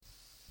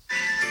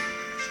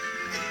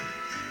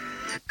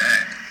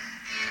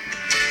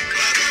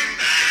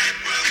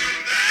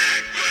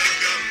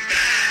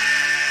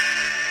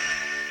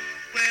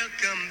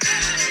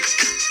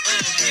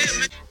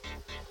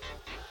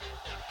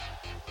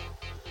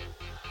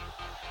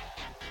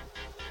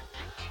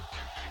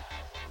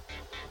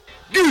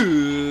Good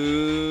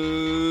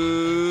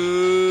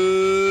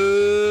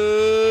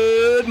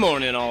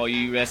morning, all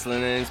you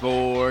wrestling and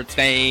sports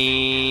fans.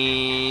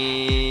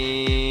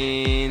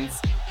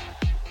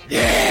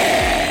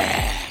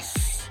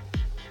 Yes!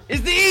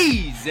 It's the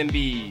E's and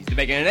B's, the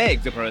Bacon and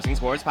Eggs of Pro Wrestling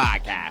Sports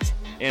Podcast.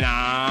 And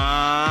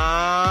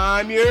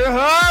I'm your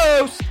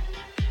host,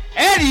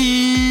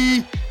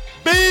 Eddie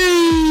B.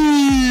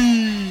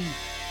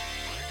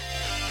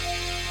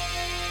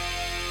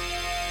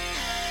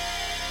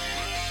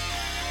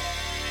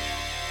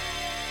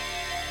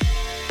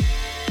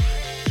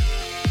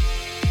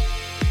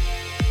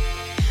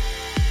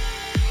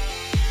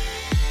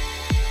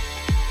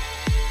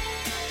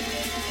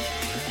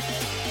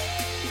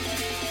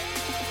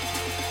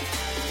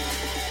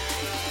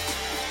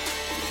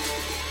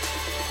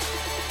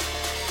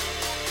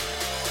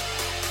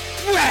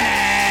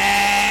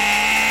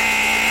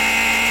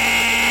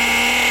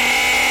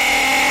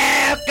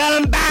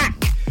 Welcome back!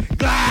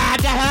 Glad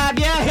to have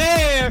you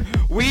here!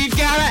 We've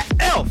got an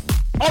elf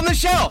on the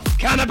shelf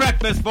kind of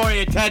breakfast for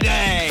you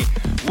today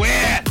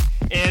with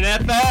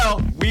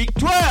NFL Week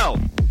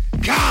 12,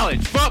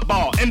 college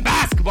football and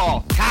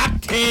basketball top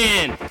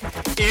 10,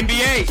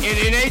 NBA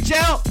and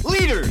NHL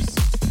leaders,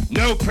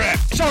 no prep,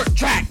 short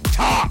track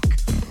talk,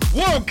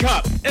 World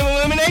Cup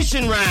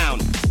elimination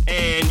round,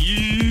 and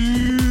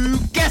you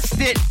guessed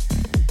it,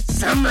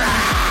 some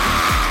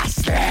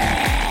wrestling.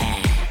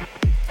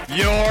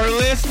 You're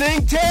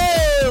listening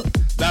to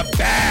the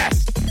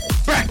best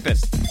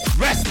breakfast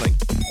wrestling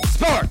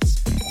sports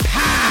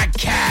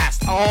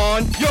podcast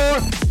on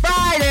your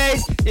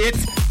Fridays.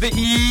 It's the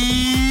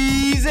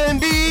E's and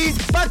B's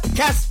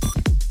podcast.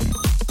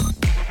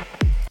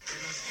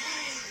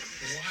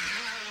 Wow.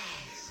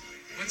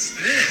 What's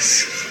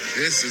this?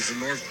 This is the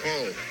North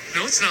Pole.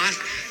 No, it's not.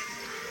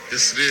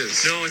 Yes, it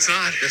is. No, it's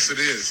not. Yes, it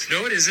is.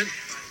 No, it isn't.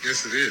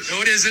 Yes, it is.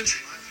 No, it isn't.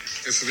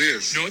 Yes, it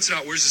is. No, it's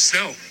not. Where's the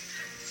snow?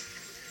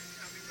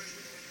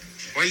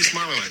 Why are you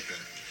smiling like that?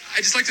 I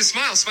just like to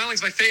smile.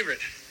 Smiling's my favorite.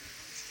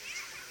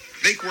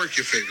 Make work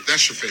your favorite.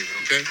 That's your favorite,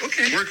 okay?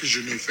 Okay. Work is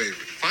your new favorite.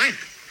 Fine.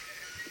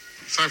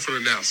 It's time for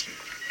the announcement.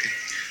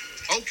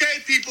 Okay,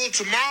 people,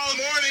 tomorrow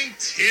morning,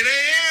 10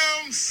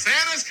 a.m.,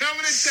 Santa's coming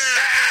to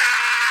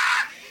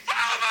town.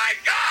 Oh, my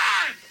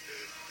God!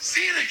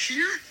 Santa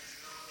here?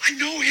 I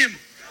know him.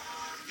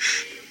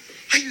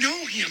 I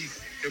know him.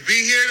 He'll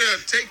be here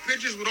to take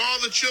pictures with all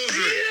the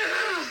children.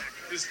 Yeah.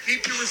 Just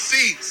keep your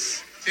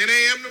receipts. 10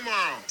 a.m.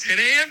 tomorrow. 10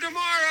 a.m.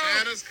 tomorrow.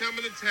 Santa's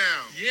coming to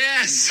town.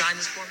 Yes. Sign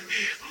this for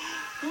me.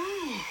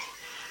 Oh,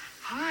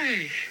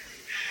 hi.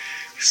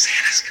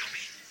 Santa's coming.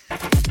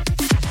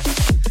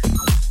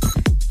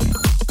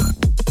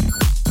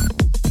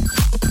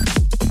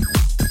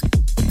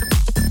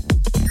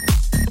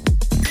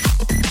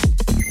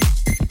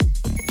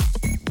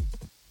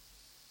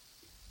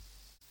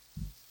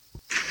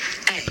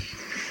 Hey,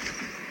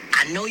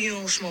 I know you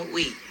don't smoke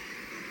weed.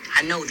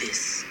 I know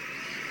this.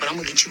 But I'm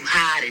gonna get you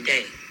high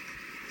today.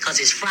 Cause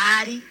it's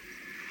Friday,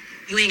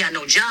 you ain't got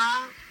no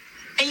job,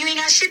 and you ain't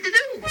got shit to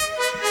do.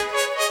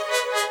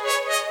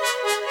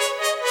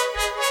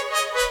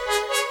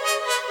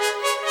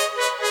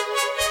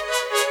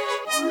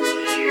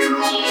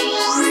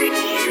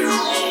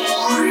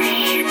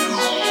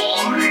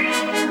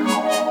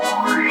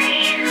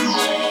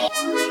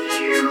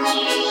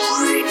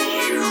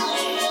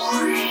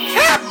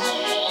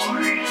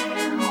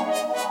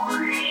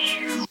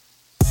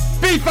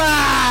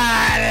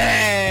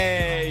 Friday!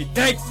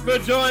 Thanks for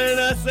joining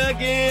us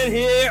again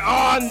here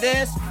on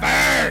this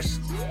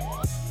first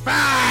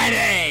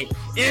Friday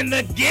in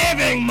the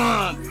giving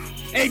month.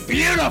 A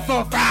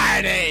beautiful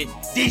Friday,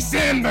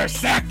 December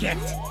 2nd,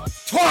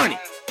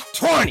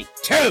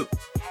 2022.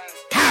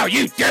 How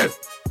you do?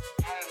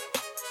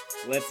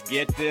 Let's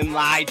get them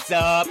lights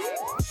up,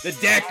 the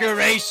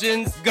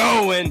decorations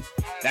going.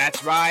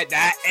 That's right,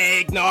 that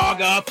eggnog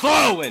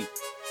a-flowing.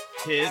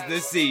 'Tis the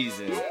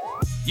season.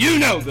 You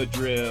know the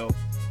drill.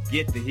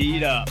 Get the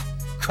heat up.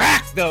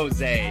 Crack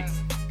those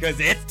eggs. Cause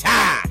it's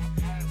time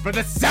for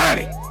the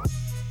sunny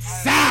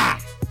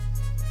side.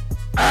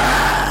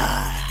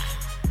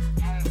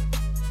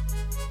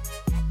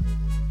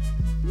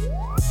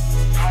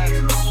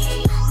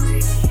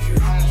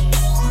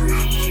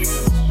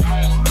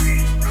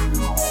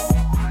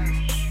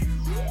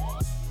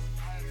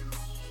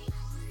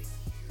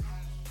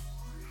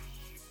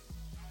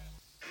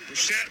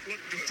 Brissett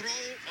looking to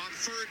throw on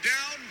third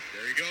down.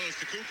 There he goes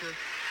to Cooper.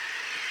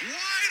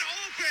 Wide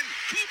open.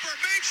 Cooper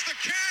makes the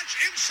catch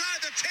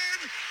inside the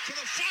 10 to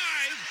the 5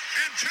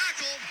 and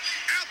tackled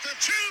at the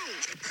 2.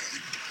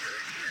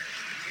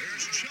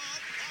 There's Chubb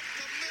up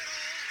the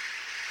middle.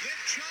 Then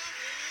Chubb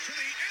to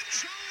the end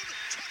zone.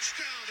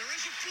 Touchdown. There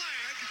is a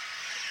flag.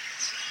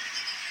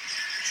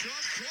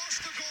 Chubb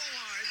crossed the goal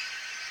line.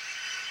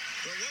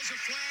 There was a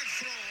flag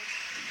thrown.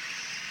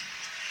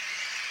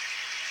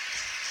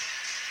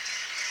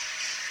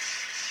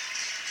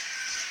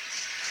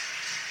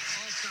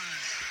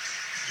 All-time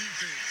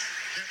defense.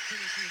 That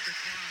penalty is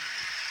declined.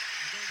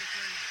 Go to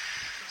play.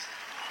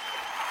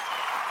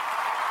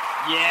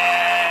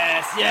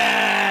 Yes,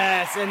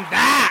 yes, Yes, and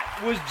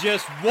that was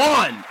just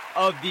one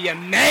of the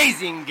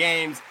amazing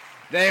games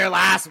there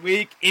last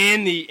week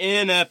in the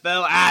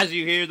NFL. As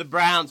you hear, the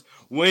Browns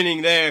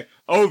winning there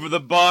over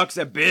the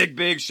Bucs, a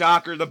big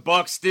shocker. The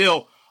Bucs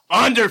still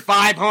under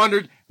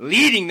 500,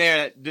 leading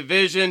their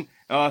division,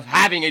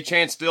 having a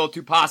chance still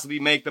to possibly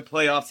make the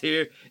playoffs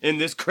here in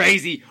this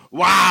crazy,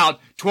 wild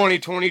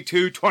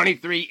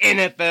 2022-23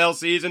 NFL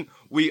season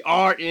we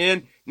are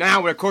in.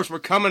 Now, of course, we're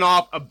coming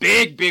off a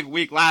big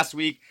week last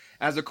week,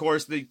 as, of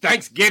course, the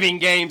Thanksgiving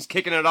games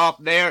kicking it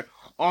off there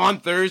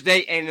on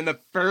Thursday, and in the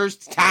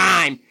first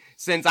time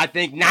since, I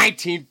think,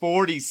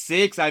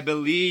 1946, I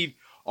believe,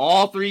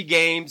 all three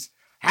games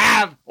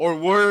have or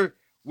were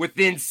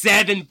within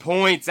 7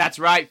 points. That's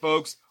right,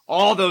 folks.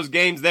 All those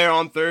games there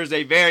on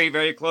Thursday,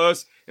 very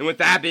close. And with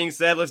that being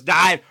said, let's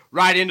dive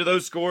right into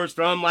those scores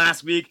from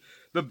last week.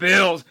 The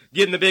Bills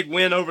getting the big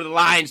win over the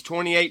Lions,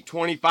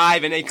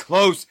 28-25, in a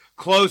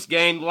close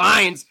game.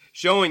 Lions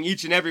showing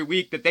each and every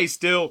week that they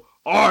still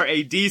are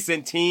a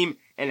decent team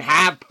and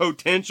have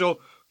potential.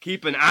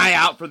 Keep an eye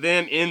out for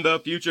them in the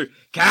future.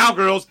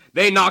 Cowgirls,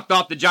 they knocked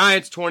off the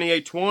Giants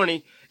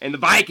 28-20, and the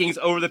Vikings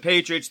over the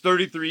Patriots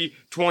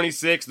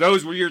 33-26.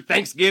 Those were your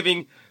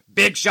Thanksgiving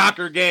big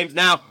shocker games.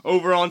 Now,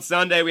 over on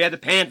Sunday, we had the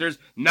Panthers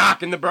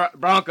knocking the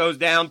Broncos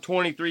down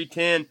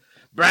 23-10.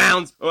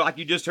 Browns, like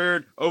you just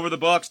heard, over the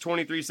Bucs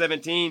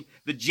 23-17.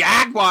 The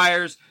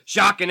Jaguars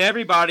shocking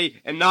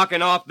everybody and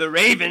knocking off the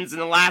Ravens in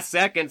the last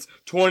seconds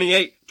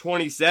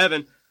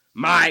 28-27.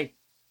 My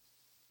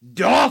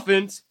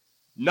Dolphins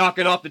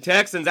knocking off the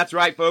Texans. That's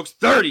right, folks.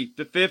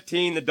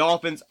 30-15. The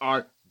Dolphins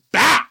are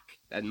back.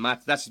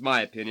 That's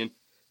my opinion.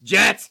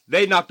 Jets,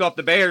 they knocked off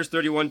the Bears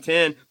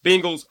 31-10.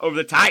 Bengals over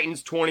the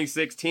Titans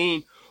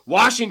 20-16.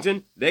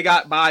 Washington, they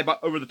got by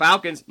over the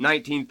Falcons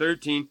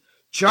 19-13.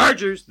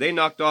 Chargers, they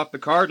knocked off the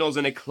Cardinals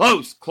in a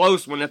close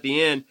one at the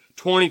end,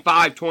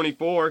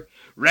 25-24.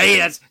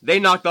 Raiders, they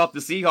knocked off the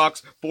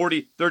Seahawks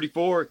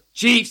 40-34.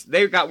 Chiefs,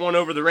 they got one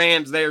over the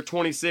Rams there,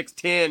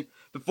 26-10.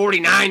 The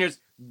 49ers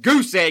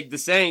goose-egged the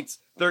Saints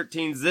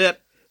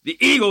 13-zip. The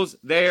Eagles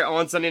there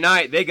on Sunday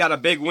night, they got a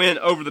big win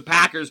over the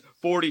Packers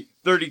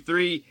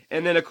 40-33.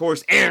 And then, of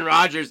course, Aaron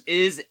Rodgers,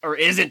 is or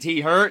isn't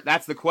he hurt?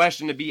 That's the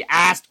question to be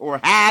asked or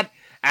had.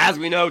 As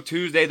we know,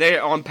 Tuesday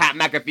there on Pat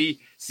McAfee,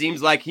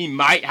 seems like he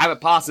might have a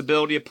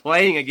possibility of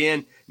playing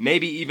again,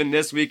 maybe even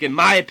this week. In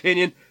my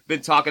opinion,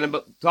 been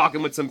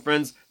talking with some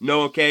friends,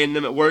 Noah K and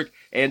them at work,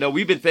 and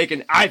we've been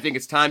thinking, I think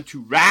it's time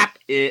to wrap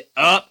it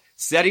up,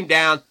 set him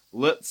down,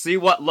 let's see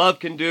what Love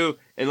can do,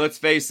 and let's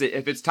face it,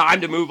 if it's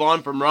time to move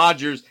on from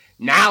Rodgers,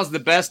 now's the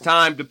best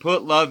time to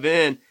put Love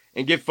in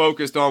and get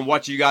focused on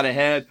what you got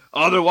ahead.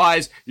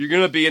 Otherwise, you're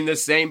going to be in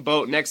this same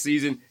boat next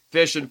season,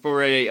 fishing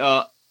for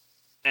an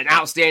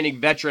outstanding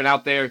veteran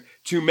out there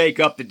to make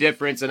up the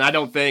difference, and I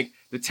don't think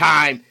the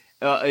time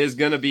is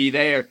going to be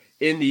there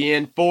in the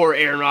end for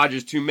Aaron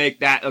Rodgers to make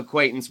that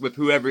acquaintance with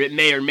whoever it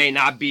may or may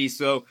not be.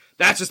 So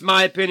that's just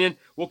my opinion.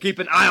 We'll keep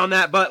an eye on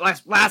that. But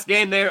last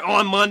game there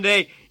on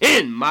Monday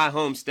in my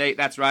home state,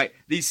 that's right,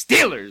 the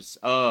Steelers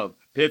of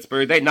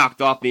Pittsburgh, they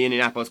knocked off the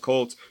Indianapolis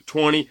Colts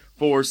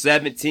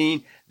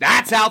 24-17.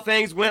 That's how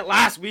things went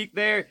last week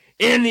there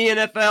in the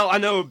NFL. I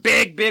know a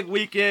big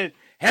weekend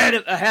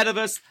ahead of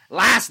us.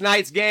 Last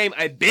night's game,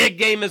 a big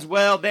game as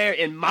well there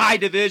in my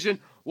division.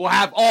 We'll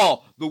have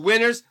all the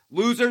winners,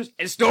 losers,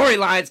 and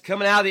storylines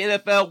coming out of the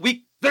NFL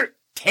Week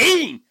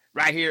 13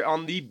 right here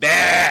on the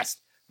best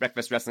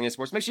Breakfast Wrestling and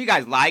Sports. Make sure you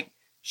guys like,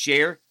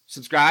 share,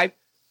 subscribe,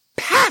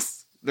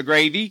 pass the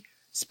gravy,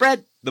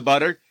 spread the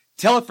butter,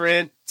 tell a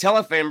friend, tell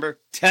a member,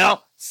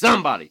 tell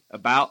somebody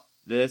about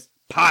this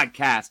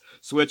podcast.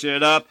 Switching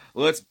it up.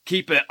 Let's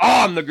keep it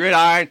on the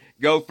gridiron.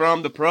 Go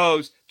from the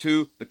pros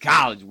to the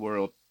college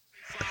world.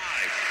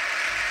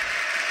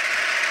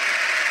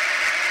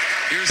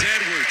 Here's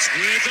Edwards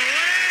with the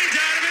lane.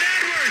 Donovan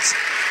Edwards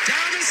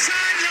down the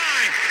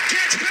sideline.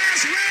 Gets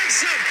past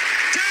Ransom.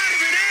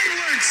 Donovan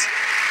Edwards.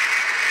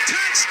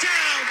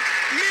 Touchdown,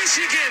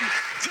 Michigan.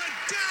 The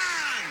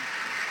Don.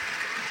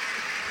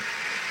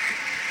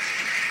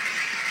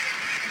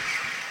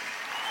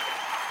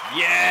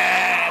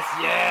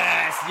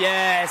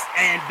 Yes.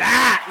 And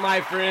that, my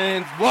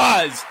friends,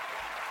 was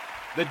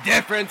the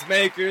difference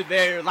maker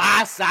there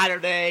last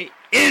Saturday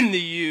in the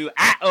U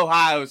at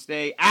Ohio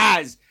State,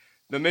 as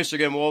the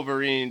Michigan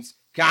Wolverines,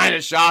 kind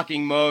of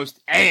shocking most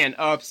and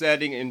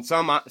upsetting in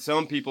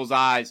some people's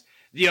eyes,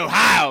 the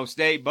Ohio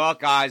State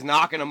Buckeyes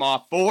knocking them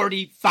off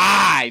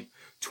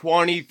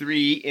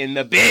 45-23 in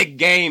the big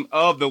game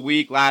of the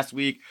week last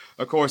week.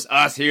 Of course,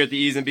 us here at the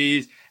E's and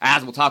B's,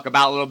 as we'll talk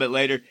about a little bit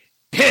later,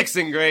 picks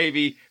and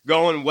gravy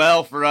going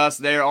well for us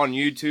there on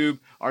YouTube,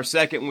 our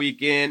second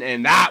weekend,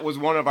 and that was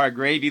one of our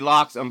gravy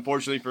locks,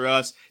 unfortunately for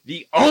us.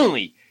 The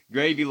only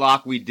gravy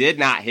lock we did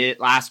not hit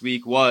last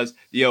week was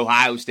the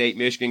Ohio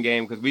State-Michigan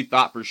game, because we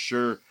thought for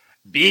sure,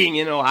 being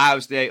in Ohio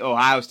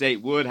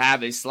State would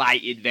have a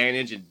slight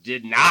advantage, and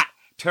did not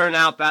turn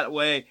out that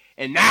way.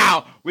 And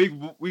now we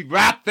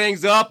wrap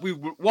things up. We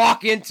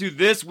walk into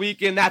this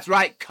weekend. That's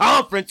right,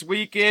 conference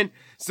weekend.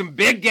 Some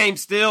big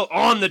games still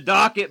on the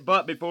docket.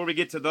 But before we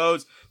get to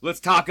those, let's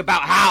talk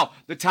about how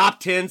the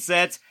top 10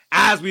 sets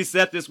as we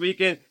set this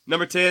weekend.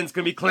 Number 10 is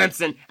going to be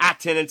Clemson at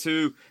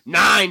 10-2.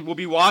 9 will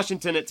be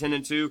Washington at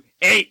 10-2.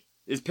 8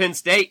 is Penn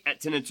State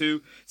at 10-2.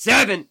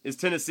 7 is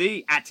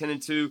Tennessee at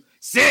 10-2.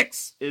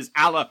 6 is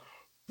Alabama.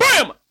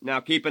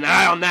 Now keep an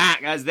eye on that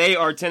as they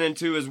are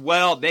 10-2 as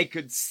well. They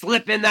could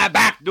slip in that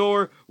back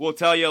door. We'll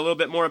tell you a little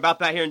bit more about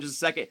that here in just a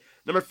second.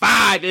 Number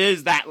 5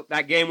 is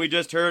that game we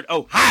just heard,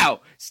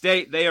 Ohio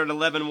State. They are at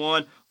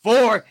 11-1.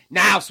 4,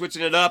 now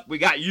switching it up, we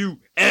got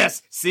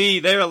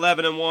USC. They're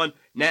 11-1.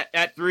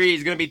 At 3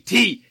 is going to be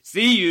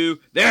TCU.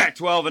 They're at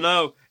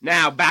 12-0.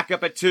 Now back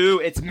up at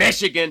 2, it's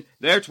Michigan.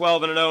 They're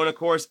 12-0. And of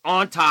course,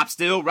 on top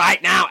still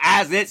right now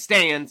as it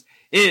stands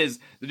is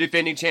the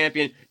defending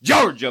champion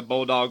Georgia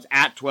Bulldogs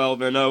at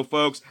 12-0,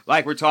 folks.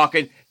 Like we're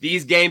talking,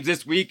 these games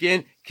this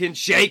weekend can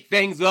shake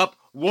things up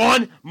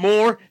one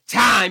more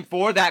time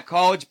for that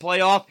college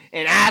playoff.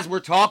 And as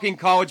we're talking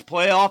college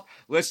playoff,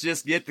 let's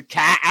just get the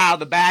cat out of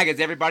the bag, as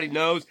everybody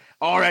knows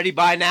already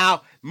by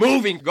now.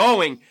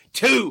 Going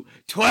to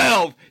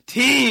 12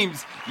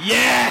 teams.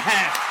 Yeah!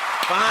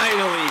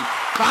 Finally,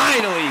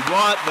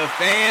 what the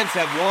fans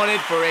have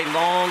wanted for a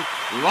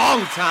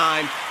long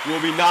time.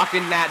 We'll be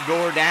knocking that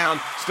door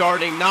down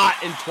starting not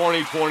in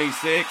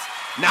 2026,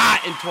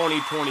 not in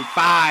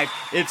 2025.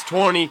 It's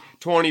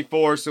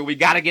 2024. So we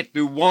got to get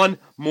through one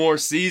more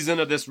season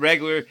of this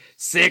regular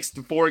 6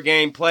 to 4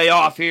 game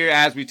playoff here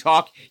as we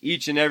talk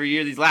each and every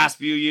year, these last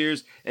few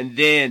years. And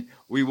then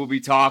we will be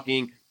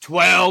talking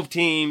 12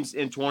 teams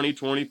in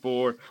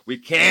 2024. We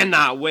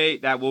cannot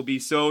wait. That will be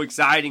so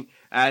exciting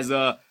as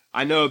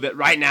I know that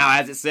right now,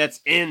 as it sets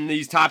in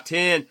these top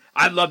 10,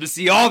 I'd love to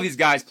see all these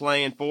guys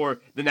playing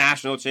for the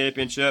national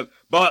championship.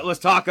 But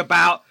let's talk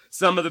about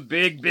some of the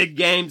big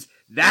games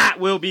that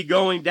will be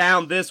going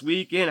down this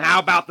weekend. How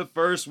about the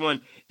first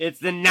one? It's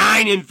the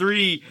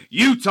 9-3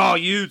 Utah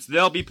Utes.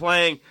 They'll be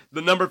playing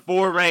the number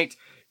 4 ranked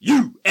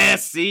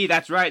USC.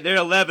 That's right, they're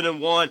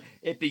 11-1.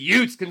 If the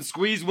Utes can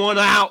squeeze one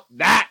out,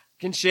 that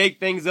can shake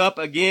things up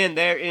again.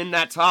 They're in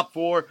that top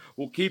 4.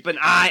 We'll keep an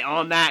eye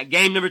on that.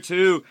 Game number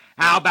 2,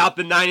 how about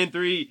the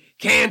 9-3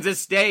 Kansas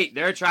State?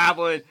 They're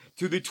traveling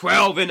to the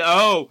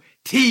 12-0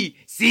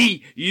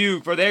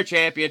 TCU for their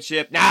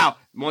championship. Now,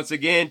 once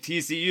again,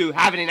 TCU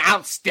having an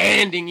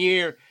outstanding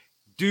year.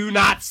 Do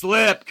not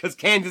slip, because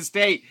Kansas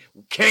State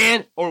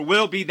can or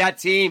will be that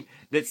team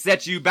that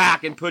sets you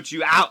back and puts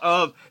you out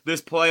of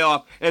this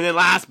playoff. And then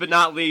last but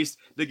not least,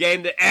 the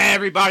game that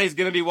everybody's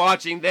going to be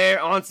watching there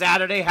on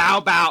Saturday. How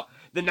about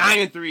the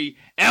 9-3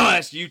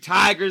 LSU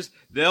Tigers?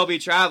 They'll be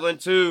traveling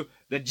to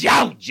the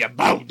Georgia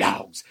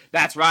Bulldogs.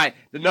 That's right,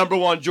 the number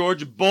 1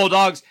 Georgia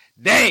Bulldogs.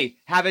 They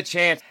have a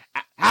chance.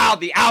 How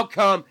the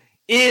outcome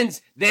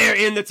ends there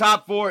in the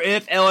top 4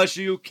 if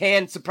LSU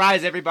can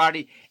surprise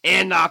everybody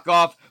and knock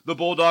off the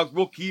Bulldogs.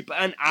 We'll keep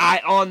an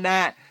eye on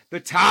that. The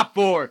top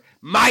 4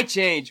 might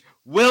change,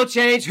 will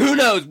change. Who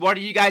knows? What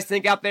do you guys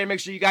think out there? Make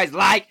sure you guys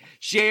like,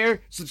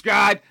 share,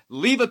 subscribe,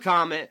 leave a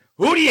comment.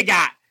 Who do you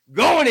got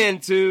going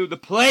into the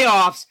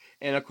playoffs?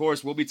 And of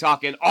course, we'll be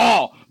talking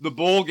all the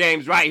bowl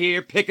games right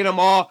here, picking them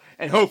all.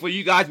 And hopefully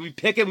you guys will be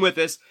picking with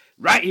us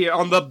right here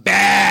on the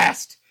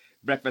best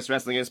Breakfast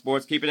Wrestling and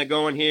Sports. Keeping it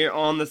going here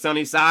on the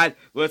sunny side.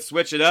 Let's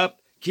switch it up.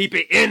 Keep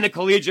it in the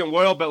collegiate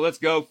world, but let's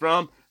go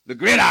from the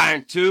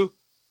gridiron to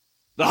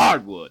the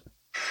hardwood.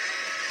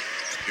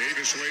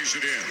 Davis lays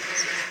it in.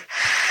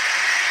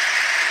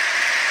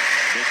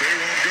 But they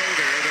won't go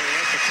there. They'll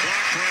let the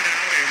clock run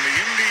out, and the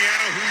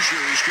Indiana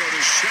Hoosiers go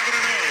to 7-0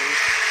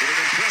 with an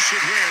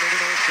impressive win over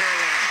North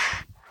Carolina.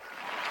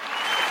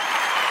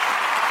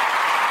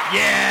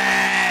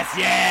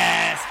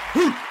 Yes!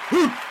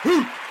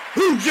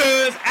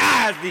 Hoosiers,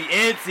 as the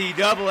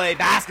NCAA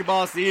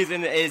basketball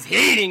season is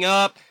heating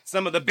up.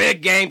 Some of the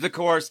big games, of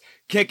course,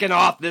 kicking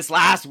off this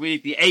last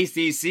week. The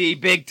ACC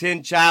Big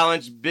Ten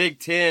Challenge, Big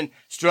Ten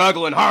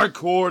struggling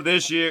hardcore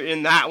this year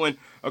in that one.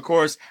 Of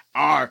course,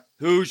 our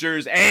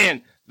Hoosiers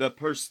and the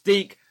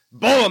Perstique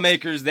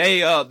Boilermakers,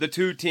 the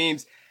 2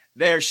 teams,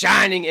 they're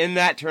shining in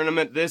that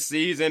tournament this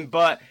season.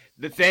 But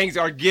the things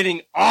are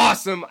getting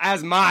awesome,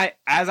 as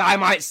I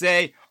might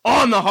say,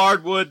 on the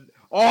hardwood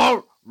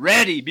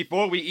already.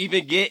 Before we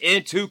even get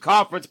into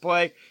conference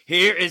play,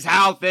 here is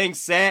how things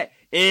set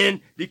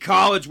in the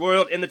college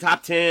world in the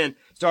top 10.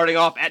 Starting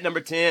off at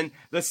number 10,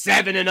 the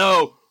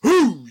 7-0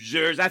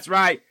 Hoosiers. That's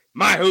right,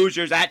 my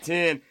Hoosiers at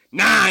 10.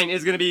 9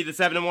 is going to be the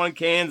 7-1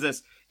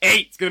 Kansas.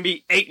 8 is going to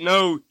be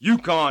 8-0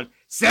 UConn.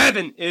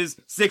 7 is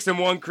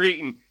 6-1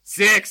 Creighton.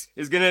 6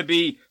 is going to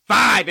be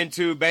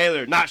 5-2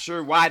 Baylor. Not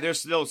sure why they're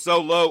still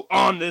so low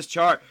on this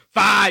chart.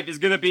 5 is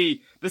going to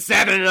be the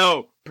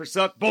 7-0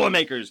 Perstique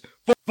Boilermakers.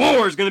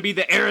 4 is going to be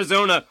the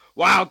Arizona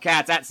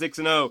Wildcats at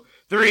 6-0.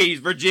 3 is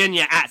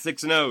Virginia at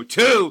 6-0.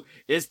 2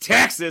 is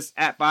Texas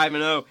at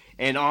 5-0.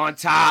 And on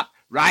top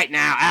right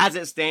now, as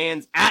it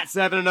stands at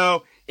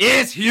 7-0,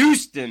 is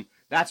Houston.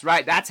 That's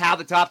right. That's how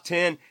the top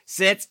 10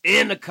 sits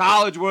in the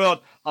college world.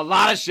 A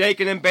lot of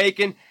shaking and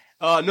baking.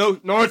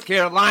 North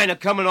Carolina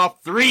coming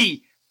off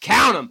three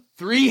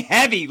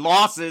heavy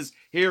losses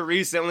here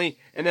recently.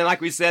 And then,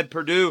 like we said,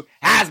 Purdue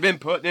has been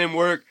putting in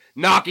work,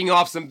 knocking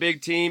off some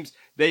big teams.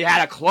 They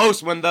had a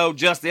close one, though,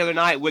 just the other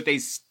night with a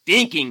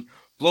stinking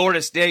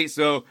Florida State.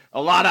 So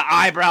a lot of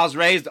eyebrows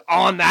raised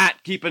on that.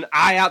 Keep an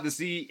eye out to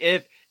see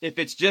if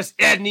it's just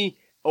Edney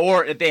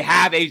or if they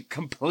have a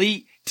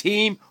complete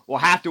team. We'll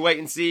have to wait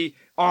and see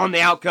on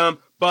the outcome.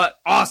 But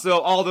also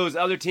all those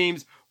other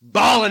teams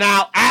balling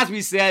out. As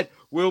we said,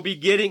 we'll be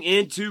getting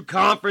into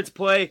conference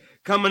play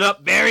coming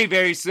up very,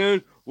 very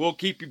soon. We'll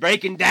keep you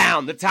breaking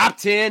down the top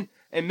 10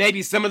 and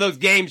maybe some of those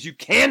games you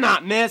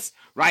cannot miss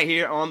right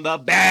here on the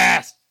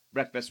best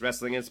Breakfast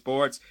Wrestling and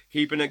Sports.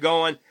 Keeping it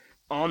going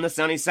on the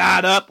sunny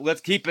side up.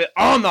 Let's keep it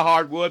on the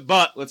hardwood,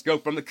 but let's go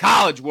from the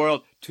college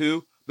world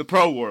to the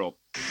pro world.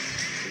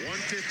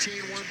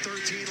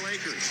 115-113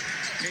 Lakers.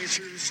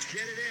 Pacers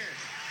get it in.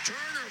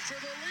 Turner for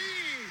the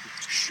lead.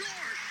 Short.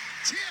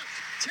 Tip.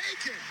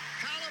 Taken.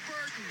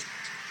 Halliburton.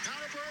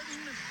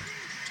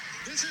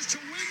 This is to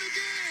win the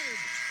game.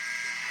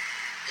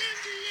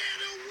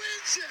 Indiana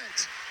wins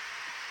it.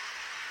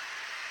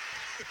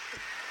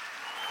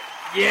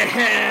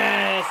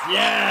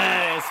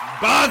 Yes.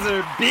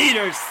 Buzzer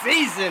beater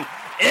season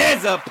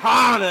is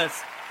upon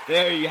us.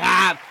 There you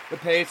have the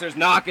Pacers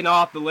knocking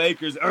off the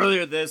Lakers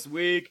earlier this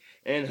week.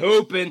 And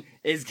hooping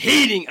is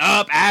heating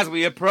up as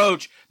we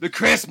approach the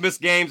Christmas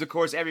games. Of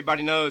course,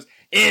 everybody knows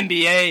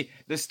NBA,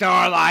 the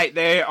starlight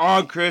there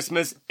on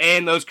Christmas,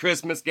 and those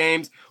Christmas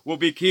games. We'll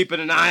be keeping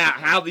an eye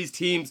out how these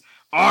teams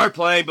are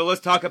playing. But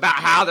let's talk about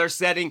how they're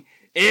setting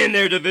in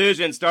their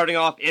division. Starting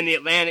off in the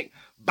Atlantic,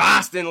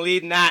 Boston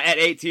leading that at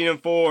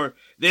 18-4.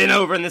 Then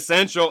over in the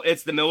Central,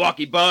 it's the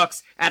Milwaukee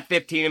Bucks at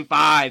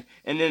 15-5.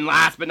 And then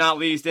last but not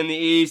least in the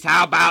East,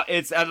 how about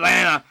it's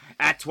Atlanta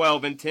at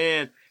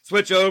 12-10.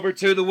 Switch over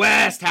to the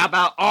West. How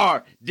about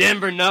our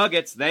Denver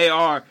Nuggets? They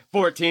are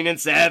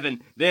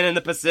 14-7. Then in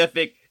the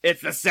Pacific,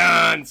 it's the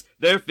Suns.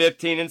 They're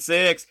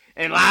 15-6.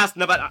 And last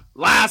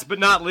but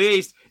not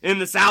least, in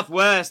the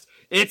Southwest,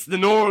 it's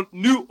the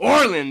New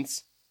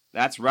Orleans.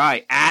 That's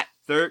right, at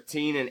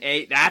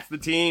 13-8. That's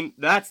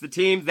the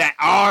teams that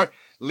are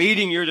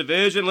leading your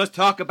division. Let's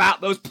talk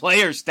about those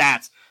player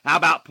stats. How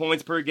about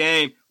points per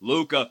game?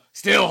 Luka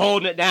still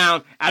holding it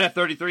down at a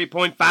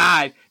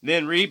 33.5.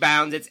 Then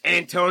rebounds, it's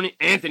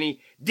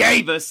Anthony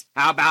Davis.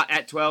 How about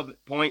at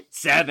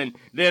 12.7?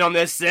 Then on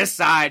the assist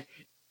side,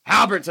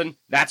 Halliburton.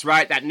 That's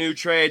right, that new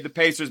trade the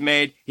Pacers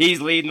made.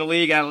 He's leading the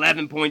league at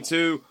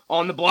 11.2.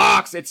 On the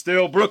blocks, it's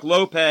still Brook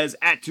Lopez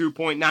at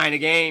 2.9 a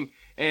game.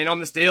 And on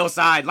the steal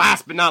side,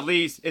 last but not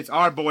least, it's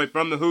our boy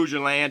from the Hoosier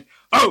land,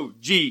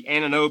 OG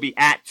Anunoby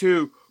at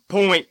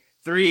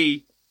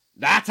 2.3.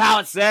 That's how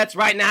it sets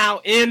right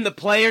now in the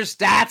players'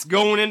 stats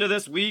going into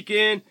this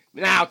weekend.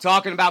 Now,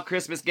 talking about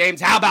Christmas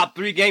games, how about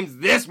 3 games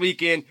this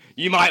weekend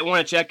you might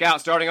want to check out?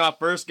 Starting off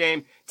first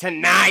game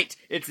tonight,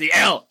 it's the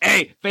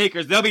L.A.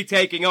 Fakers. They'll be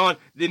taking on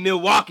the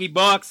Milwaukee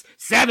Bucks,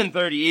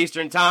 7:30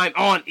 Eastern Time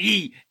on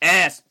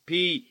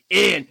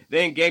ESPN.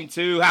 Then game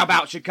 2, how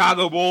about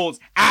Chicago Bulls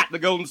at the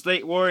Golden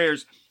State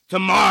Warriors?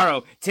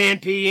 Tomorrow, 10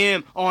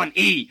 p.m. on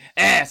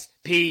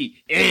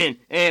ESPN.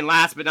 And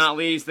last but not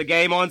least, the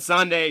game on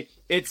Sunday,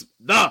 it's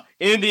the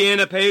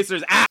Indiana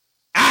Pacers at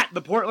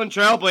the Portland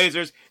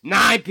Trailblazers,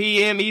 9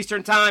 p.m.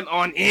 Eastern Time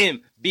on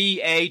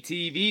NBA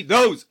TV.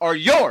 Those are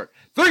your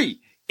 3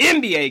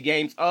 NBA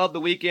games of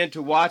the weekend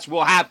to watch.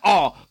 We'll have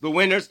all the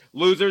winners,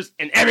 losers,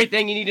 and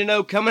everything you need to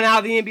know coming out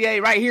of the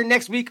NBA right here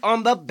next week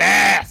on The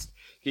Best.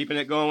 Keeping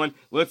it going,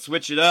 let's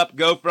switch it up,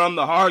 go from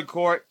the hard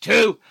court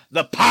to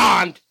the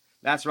pond.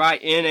 That's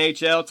right,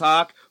 NHL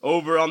talk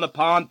over on the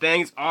pond.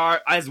 Things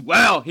are as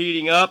well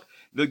heating up.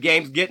 The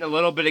game's getting a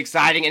little bit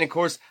exciting. And, of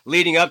course,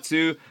 leading up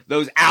to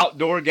those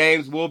outdoor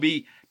games will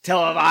be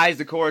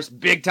televised, of course,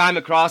 big time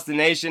across the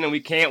nation. And we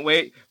can't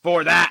wait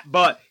for that.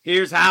 But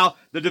here's how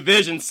the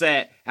division's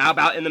set. How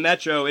about in the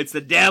Metro? It's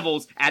the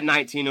Devils at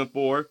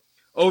 19-4.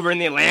 Over in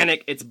the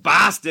Atlantic, it's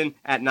Boston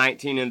at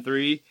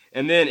 19-3.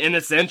 And then in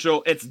the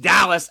Central, it's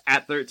Dallas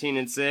at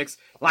 13-6.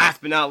 Last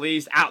but not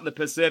least, out in the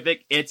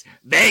Pacific, it's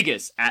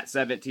Vegas at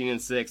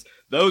 17-6.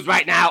 Those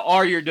right now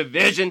are your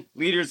division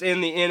leaders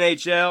in the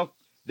NHL.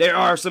 There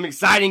are some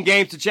exciting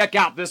games to check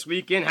out this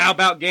weekend. How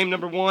about game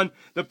number 1?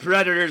 The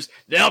Predators.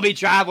 They'll be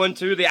traveling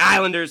to the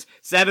Islanders,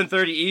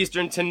 7:30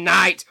 Eastern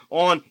tonight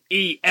on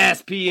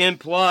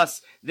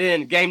ESPN+.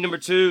 Then game number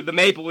 2, the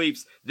Maple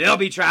Leafs. They'll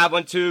be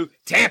traveling to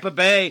Tampa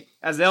Bay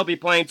as they'll be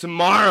playing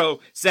tomorrow,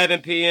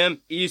 7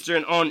 p.m.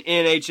 Eastern on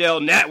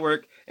NHL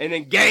Network. And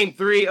then game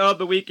 3 of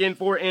the weekend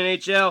for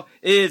NHL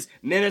is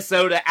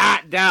Minnesota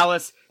at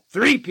Dallas,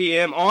 3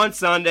 p.m. on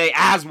Sunday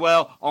as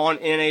well on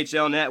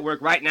NHL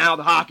Network. Right now,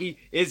 the hockey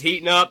is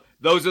heating up.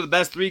 Those are the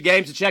best 3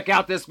 games to check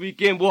out this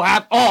weekend. We'll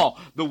have all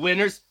the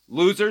winners,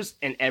 losers,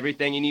 and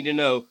everything you need to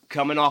know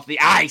coming off the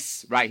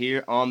ice right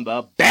here on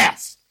The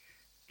Best.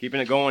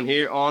 Keeping it going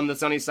here on the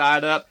sunny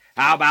side up.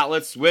 How about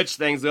let's switch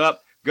things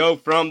up, go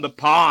from the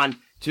pond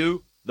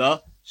to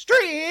the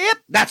Strip.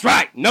 That's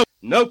right.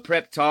 No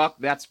prep talk.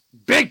 That's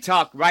big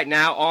talk right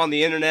now on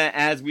the internet.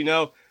 As we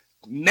know,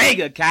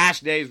 mega cash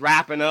days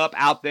wrapping up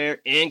out there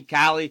in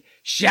Cali.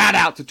 Shout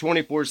out to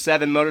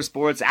 24/7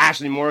 Motorsports,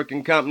 Ashley Morrick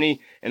and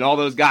company, and all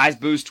those guys,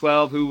 Boost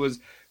 12, who was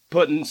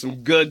putting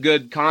some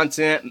good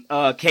content.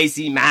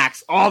 Casey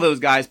Max, all those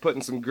guys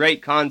putting some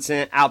great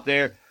content out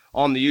there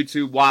on the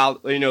YouTube while,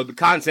 the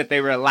content they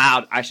were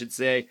allowed, I should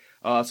say.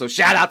 So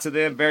shout out to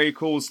them. Very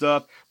cool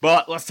stuff.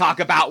 But let's talk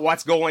about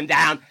what's going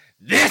down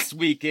this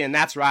weekend.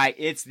 That's right.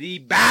 It's the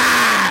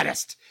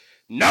baddest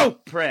no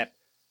prep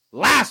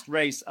last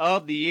race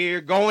of the year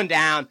going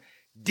down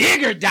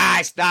dig or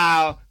die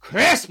style.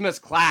 Christmas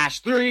Clash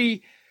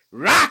 3,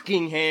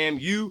 Rockingham.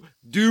 You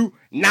do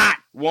not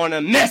want to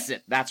miss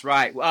it. That's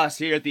right. Us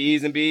here at the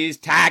E's and B's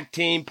tag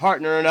team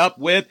partnering up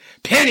with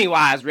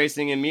Pennywise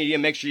Racing and Media.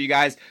 Make sure you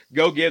guys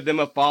go give them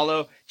a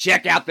follow.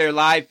 Check out their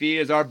live feed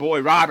as our boy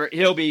Robert,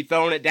 he'll be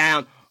throwing it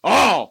down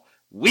all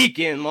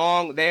weekend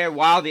long there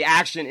while the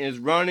action is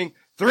running.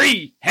 4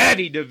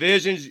 heavy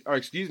divisions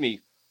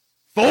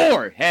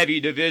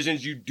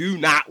you do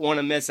not want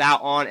to miss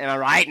out on. And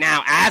right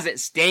now, as it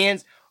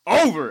stands,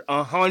 over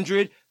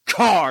 100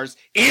 cars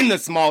in the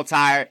small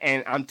tire.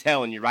 And I'm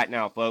telling you right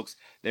now, folks,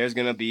 there's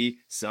going to be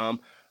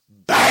some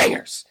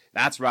bangers.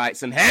 That's right.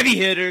 Some heavy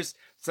hitters,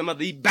 some of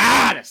the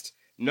baddest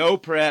no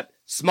prep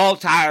small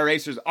tire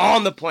racers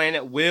on the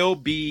planet will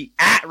be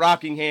at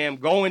Rockingham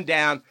going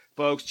down,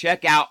 folks.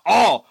 Check out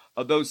all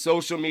of those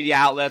social media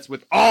outlets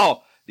with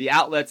all the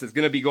outlets that's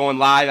going to be going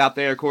live out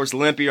there. Of course,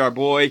 Limpy, our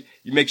boy,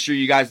 you make sure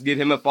you guys give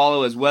him a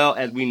follow as well,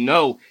 as we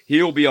know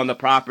he'll be on the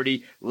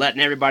property letting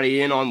everybody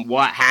in on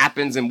what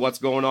happens and what's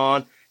going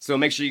on. So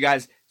make sure you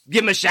guys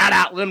give him a shout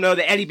out. Let him know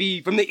that Eddie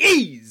B from the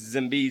E's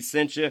and B's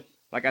sent you.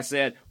 Like I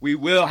said, we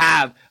will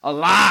have a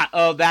lot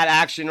of that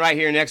action right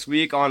here next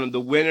week on the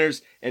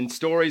winners and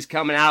stories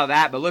coming out of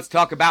that. But let's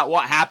talk about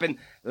what happened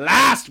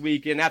last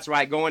weekend. That's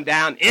right, going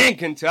down in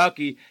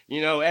Kentucky.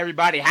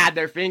 Everybody had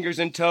their fingers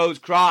and toes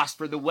crossed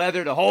for the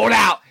weather to hold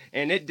out,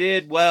 and it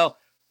did, well,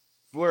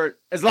 for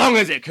as long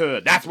as it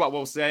could. That's what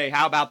we'll say.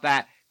 How about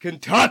that?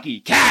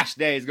 Kentucky Cash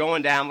Days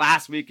going down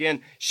last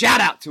weekend.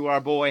 Shout out to our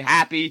boy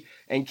Happy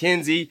and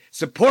Kinsey.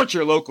 Support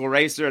your local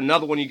racer.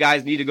 Another one you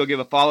guys need to go give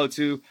a follow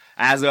to,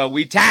 as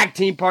we tag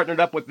team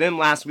partnered up with them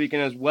last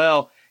weekend as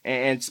well,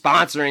 and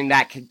sponsoring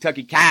that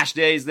Kentucky Cash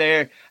Days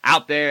there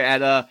out there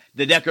at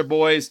the Decker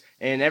Boys.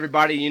 And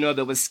everybody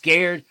that was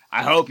scared,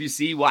 I hope you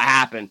see what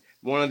happened.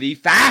 One of the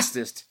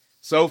fastest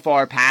so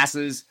far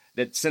passes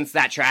that since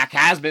that track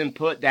has been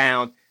put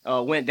down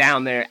went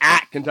down there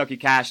at Kentucky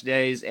Cash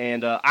Days.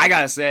 And I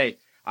gotta say,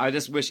 I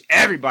just wish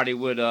everybody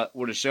would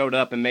have showed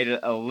up and made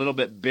it a little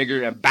bit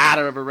bigger and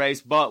badder of a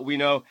race. But we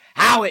know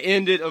how it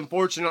ended.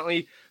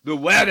 Unfortunately, the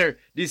weather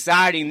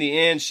deciding the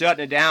end,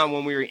 shutting it down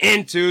when we were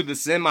into the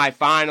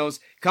semifinals,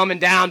 coming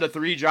down to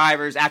 3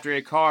 drivers after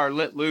a car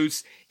lit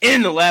loose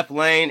in the left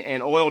lane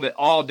and oiled it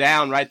all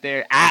down right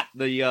there at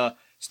the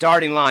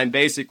starting line,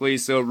 basically.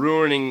 So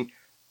ruining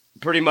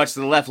pretty much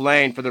the left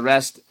lane for the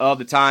rest of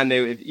the time,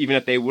 even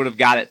if they would have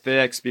got it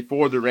fixed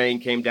before the rain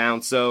came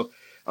down. So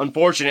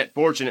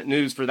fortunate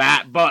news for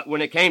that. But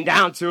when it came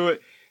down to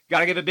it, got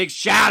to give a big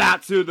shout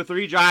out to the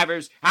 3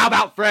 drivers. How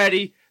about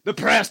Freddie, the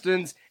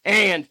Prestons,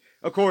 and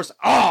of course,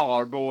 all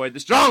our boy, the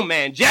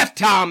strongman, Jeff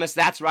Thomas.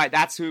 That's right.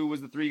 That's who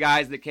was the 3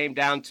 guys that came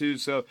down to.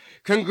 So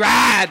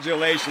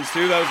congratulations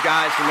to those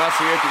guys from us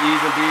here at the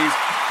E's and B's.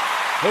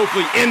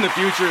 Hopefully in the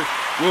future,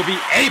 we'll be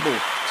able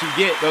to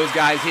get those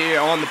guys here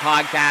on the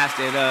podcast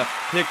and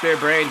pick their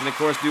brains and, of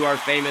course, do our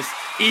famous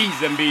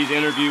E's and B's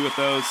interview with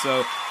those.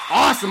 So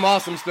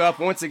awesome stuff.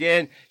 Once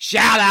again,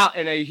 shout out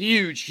and a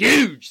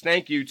huge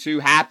thank you to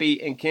Happy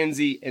and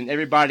Kinsey and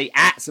everybody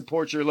at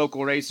Support Your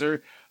Local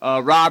Racer.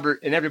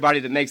 Robert and everybody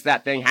that makes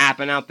that thing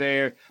happen out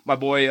there. My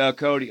boy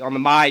Cody on the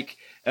mic.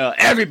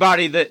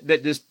 Everybody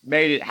that just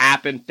made it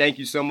happen. Thank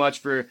you so much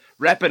for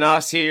repping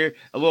us here.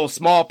 A little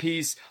small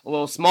piece, a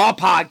little small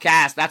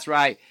podcast. That's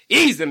right.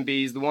 E's and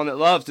B's, the one that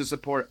loves to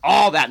support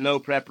all that no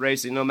prep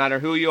racing. No matter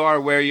who you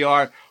are, where you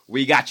are,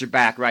 we got your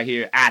back right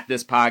here at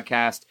this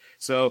podcast.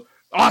 So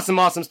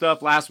awesome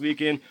stuff last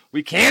weekend.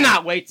 We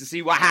cannot wait to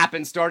see what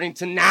happens starting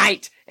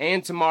tonight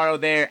and tomorrow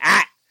there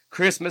at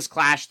Christmas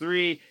Clash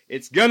 3.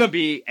 It's gonna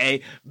be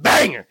a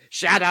banger.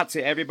 Shout out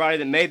to everybody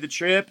that made the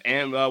trip,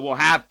 and we'll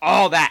have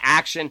all that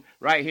action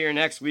right here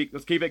next week.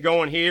 Let's keep it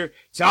going here,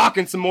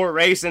 talking some more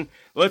racing.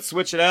 Let's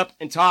switch it up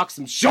and talk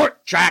some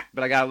short track,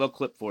 but I got a little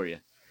clip for you.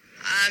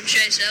 I'm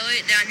Chase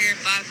Elliott down here at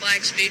Five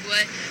Flags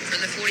Speedway for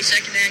the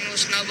 42nd Annual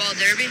Snowball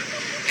Derby.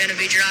 Going to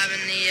be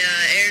driving the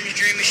Air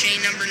Dream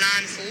Machine number 9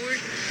 Ford,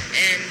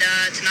 and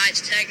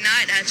tonight's tech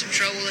night. I had some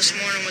trouble this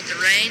morning with the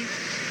rain.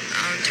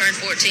 Turned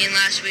 14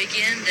 last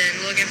weekend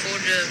and looking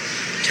forward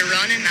to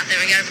running. I think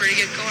we got a pretty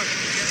good car.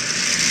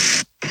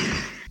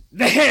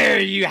 There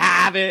you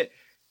have it.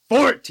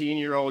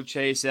 14-year-old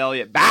Chase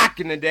Elliott back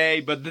in the day.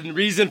 But the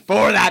reason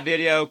for that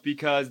video,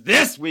 because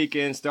this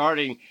weekend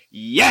starting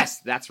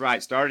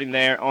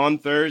there on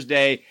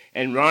Thursday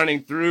and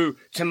running through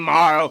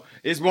tomorrow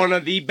is one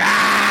of the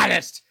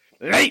baddest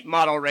late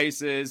model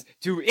races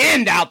to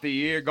end out the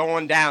year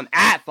going down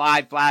at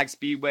Five Flags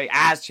Speedway.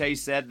 As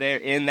Chase said there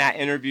in that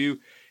interview,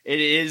 it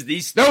is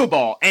the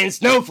Snowball and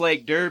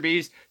Snowflake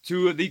Derbies,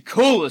 two of the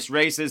coolest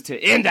races to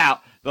end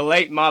out the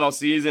late model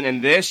season.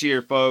 And this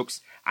year,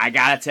 folks, I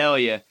gotta tell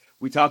you,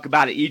 we talk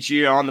about it each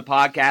year on the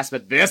podcast,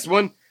 but this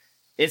one,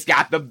 it's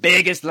got the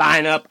biggest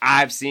lineup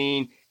I've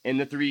seen in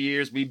the 3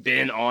 years we've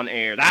been on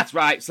air. That's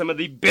right, some of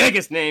the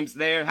biggest names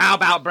there. How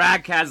about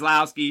Brad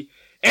Keselowski,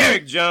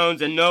 Eric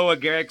Jones, and Noah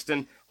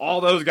Gragson?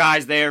 All those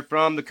guys there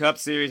from the Cup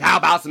Series. How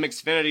about some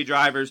Xfinity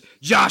drivers?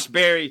 Josh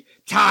Berry,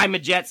 Ty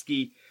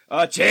Majeski,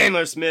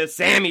 Chandler Smith,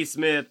 Sammy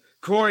Smith,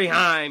 Corey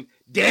Heim,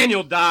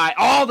 Daniel Dye.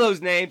 All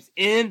those names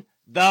in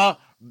the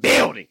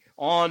building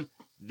on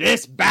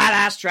this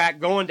badass track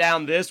going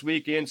down this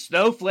weekend.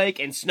 Snowflake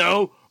and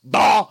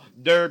Snowball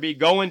Derby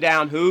going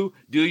down. Who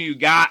do you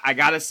got? I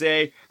gotta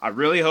say, I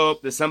really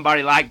hope that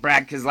somebody like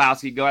Brad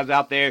Keselowski goes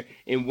out there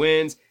and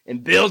wins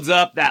and builds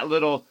up that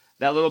little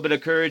bit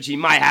of courage he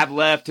might have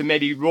left to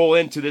maybe roll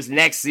into this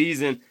next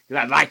season,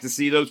 because I'd like to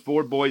see those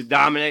Ford boys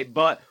dominate,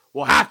 but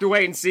we'll have to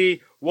wait and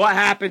see what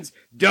happens.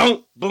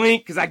 Don't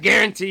blink, because I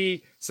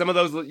guarantee some of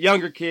those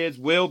younger kids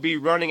will be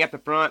running at the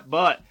front,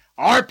 but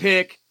our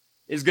pick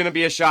is going to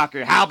be a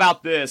shocker. How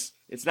about this?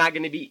 It's not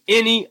going to be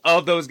any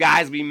of those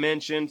guys we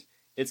mentioned.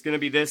 It's going to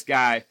be this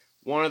guy,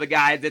 one of the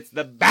guys that's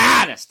the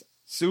baddest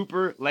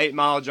super late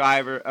model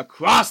driver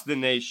across the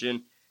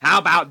nation. How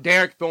about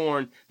Derek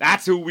Thorne?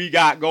 That's who we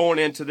got going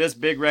into this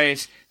big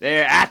race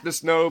there at the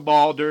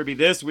Snowball Derby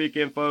this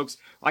weekend, folks.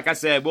 Like I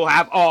said, we'll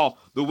have all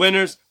the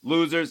winners,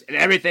 losers, and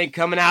everything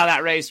coming out of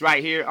that race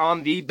right here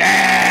on the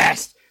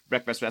best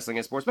Breakfast Wrestling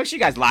and Sports. Make sure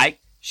you guys like,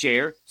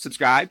 share,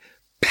 subscribe,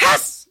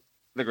 pass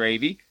the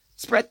gravy,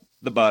 spread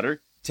the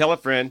butter, tell a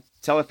friend,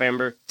 tell a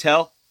member,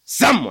 tell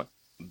someone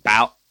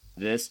about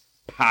this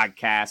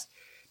podcast.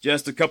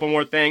 Just a couple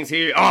more things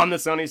here on the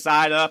sunny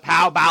side up.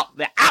 How about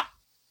the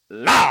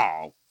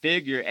Outlaw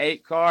Figure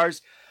 8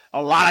 cars?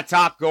 A lot of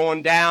talk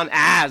going down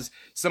as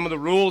some of the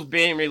rules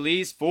being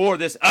released for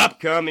this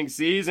upcoming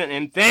season,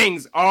 and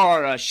things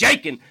are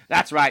shaking.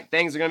 That's right,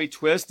 things are going to be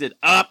twisted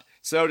up,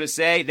 so to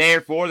say, there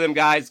for them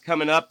guys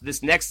coming up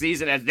this next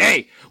season, as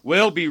they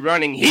will be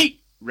running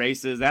heat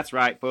races. That's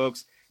right,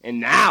 folks. And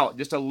now,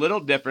 just a little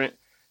different.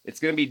 It's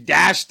going to be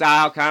dash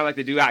style, kind of like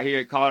they do out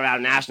here at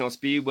Colorado National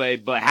Speedway,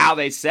 but how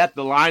they set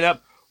the lineup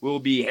will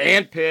be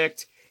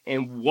handpicked,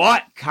 and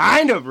what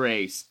kind of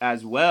race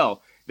as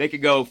well. They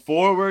could go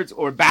forwards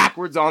or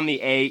backwards on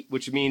the 8,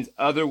 which means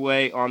other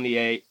way on the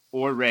 8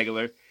 or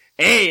regular,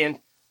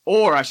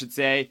 or I should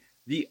say,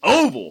 the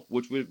oval,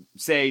 which would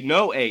say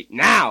no 8.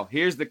 Now,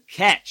 here's the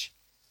catch.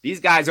 These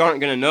guys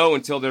aren't going to know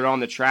until they're on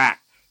the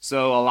track.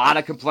 So a lot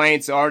of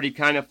complaints already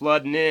kind of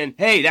flooding in.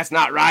 Hey, that's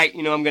not right.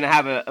 You know, I'm going to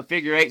have a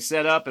figure 8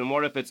 set up, and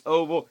what if it's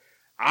oval?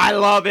 I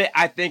love it.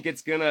 I think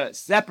it's going to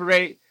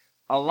separate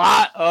a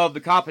lot of the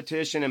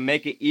competition and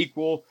make it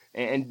equal,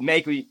 and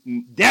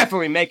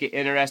definitely make it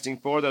interesting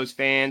for those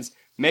fans.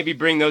 Maybe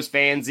bring those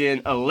fans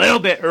in a little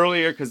bit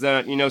earlier, because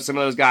some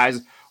of those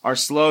guys are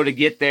slow to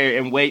get there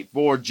and wait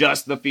for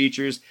just the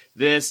features.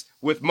 This,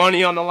 with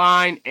money on the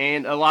line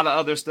and a lot of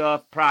other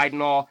stuff, pride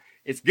and all,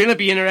 it's going to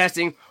be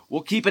interesting.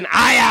 We'll keep an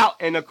eye out,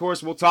 and of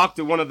course, we'll talk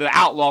to one of the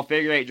Outlaw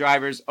Figure 8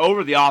 drivers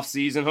over the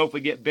offseason.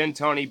 Hopefully get Ben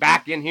Toney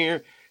back in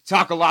here,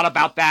 talk a lot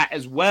about that,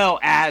 as well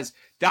as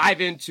dive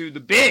into the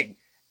big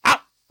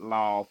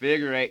Outlaw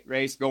Figure 8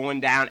 race going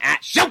down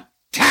at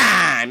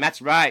Showtime.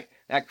 That's right,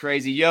 that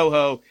crazy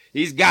Yoho.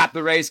 He's got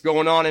the race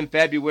going on in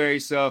February,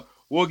 so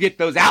we'll get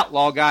those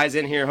Outlaw guys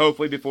in here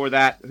hopefully before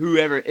that,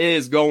 whoever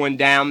is going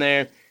down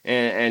there,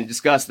 and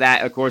discuss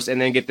that, of course, and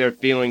then get their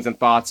feelings and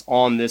thoughts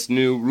on this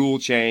new rule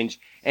change.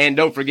 And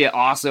don't forget,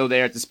 also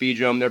there at the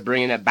Speedrome, they're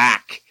bringing it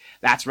back.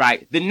 That's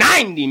right, the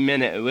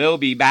 90-minute will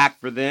be back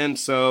for them,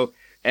 so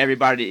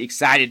everybody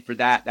excited for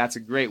that. That's a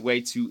great way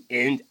to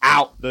end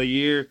out the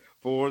year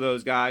for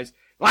those guys.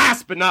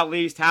 Last but not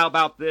least, how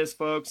about this,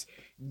 folks?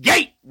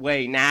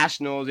 Gateway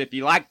Nationals. If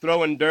you like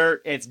throwing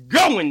dirt, it's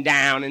going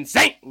down in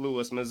St.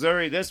 Louis,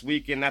 Missouri this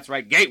weekend. That's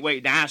right, Gateway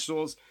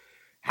Nationals.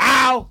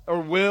 How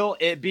or will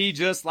it be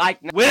just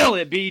like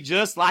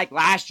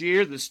last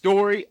year? The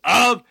story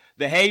of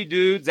the Hey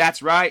Dudes,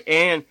 that's right,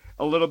 and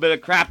a little bit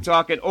of crap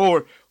talking,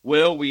 or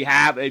will we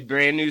have a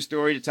brand new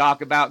story to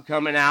talk about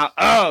coming out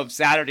of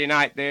Saturday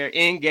night there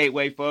in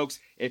Gateway, folks?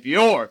 If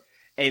you're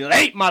a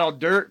late model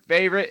dirt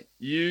favorite,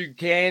 you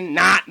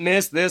cannot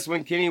miss this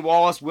one. Kenny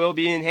Wallace will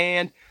be in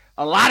hand.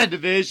 A lot of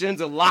divisions,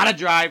 a lot of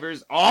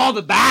drivers, all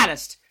the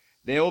baddest.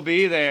 They'll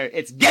be there.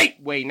 It's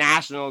Gateway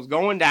Nationals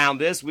going down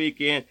this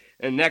weekend,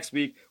 and next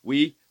week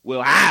we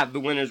will have the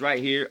winners right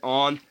here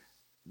on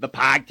the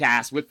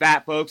podcast. With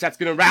that, folks, that's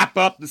going to wrap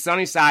up the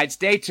sunny side.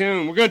 Stay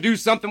tuned. We're going to do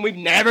something we've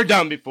never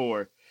done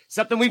before,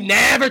 something we've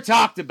never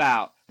talked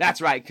about.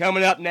 That's right,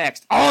 coming up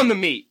next on the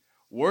meat,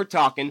 we're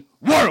talking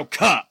World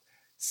Cup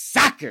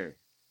soccer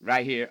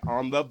right here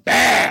on the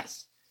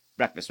best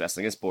Breakfast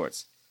Wrestling and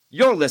Sports.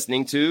 You're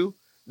listening to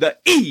the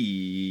E's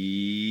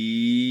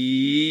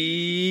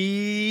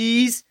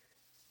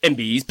and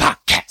B's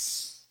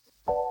podcast.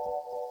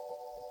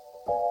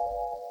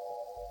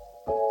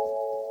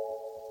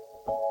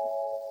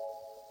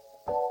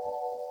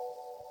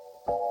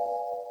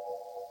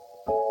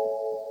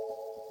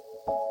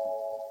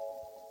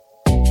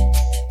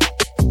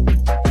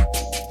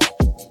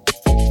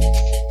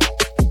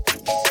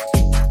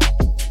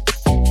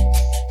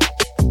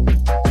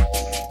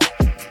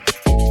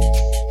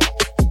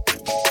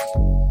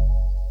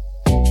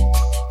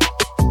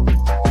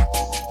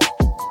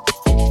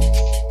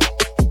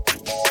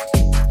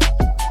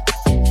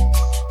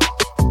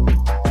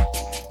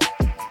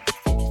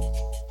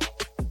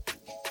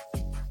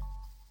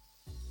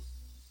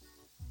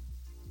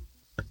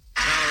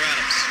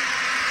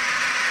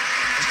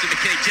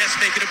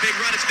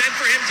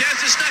 him.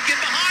 Dez is stuck in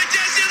behind.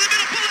 Dez in the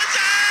middle.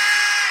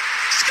 Pulisic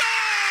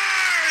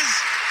scores!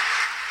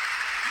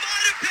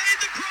 Might have paid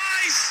the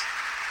price,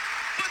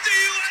 but the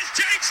U.S.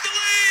 takes the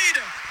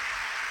lead.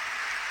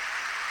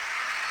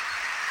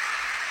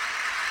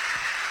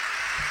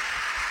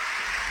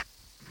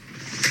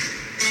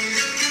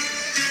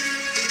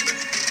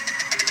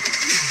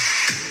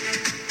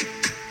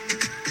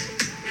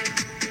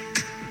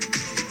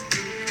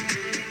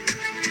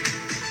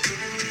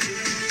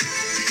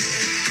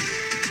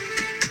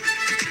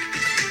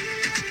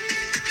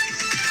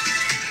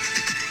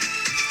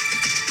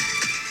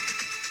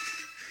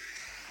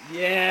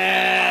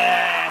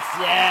 Yes.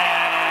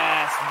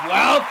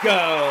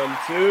 Welcome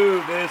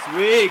to this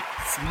week's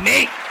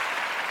Sneak.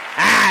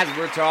 As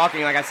we're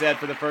talking, like I said,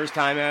 for the first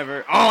time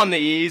ever on the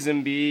E's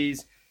and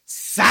B's,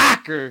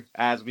 soccer,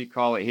 as we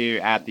call it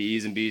here at the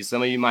E's and B's.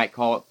 Some of you might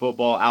call it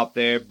football out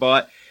there,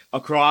 but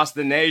across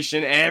the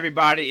nation,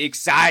 everybody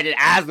excited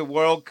as the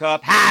World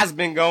Cup has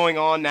been going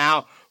on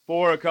now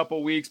for a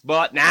couple weeks.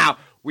 But now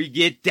we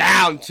get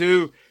down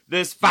to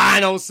this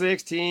final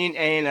 16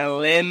 and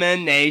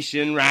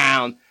elimination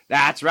round.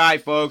 That's right,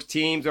 folks.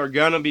 Teams are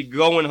going to be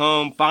going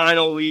home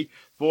finally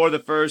for the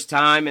first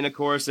time. And, of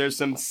course, there's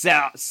some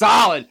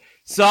solid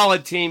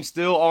teams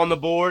still on the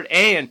board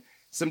and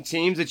some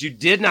teams that you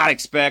did not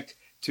expect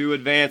to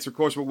advance. Of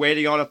course, we're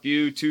waiting on a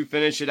few to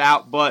finish it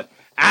out. But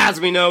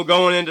as we know,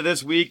 going into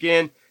this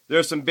weekend,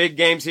 there's some big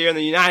games here in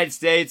the United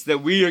States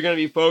that we are going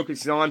to be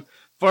focusing on.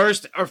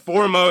 First or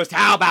foremost,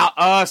 how about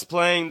us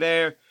playing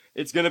there?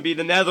 It's going to be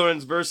the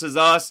Netherlands versus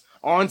us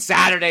on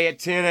Saturday at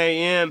 10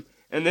 a.m.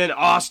 And then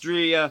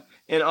Australia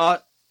and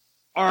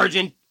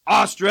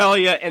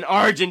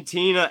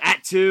Argentina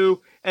at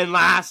 2. And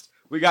last,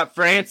 we got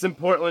France and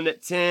Portland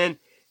at 10.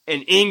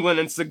 And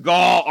England and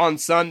Senegal on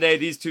Sunday.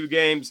 These two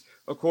games,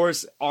 of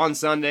course, on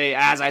Sunday.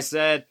 As I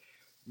said,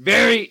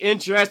 very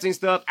interesting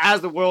stuff as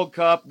the World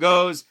Cup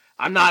goes.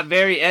 I'm not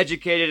very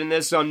educated in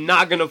this, so I'm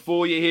not going to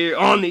fool you here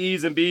on the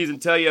E's and B's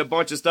and tell you a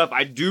bunch of stuff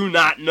I do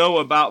not know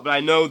about, but I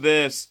know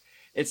this.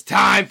 It's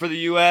time for the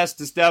U.S.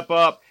 to step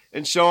up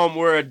and show them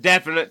we're a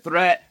definite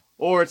threat,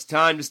 or it's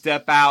time to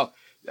step out.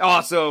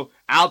 Also,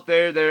 out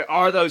there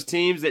are those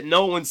teams that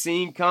no one's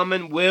seen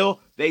coming. Will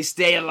they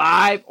stay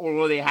alive, or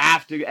will they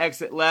have to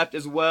exit left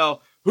as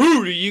well?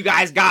 Who do you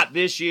guys got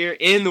this year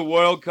in the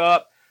World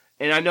Cup?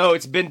 And I know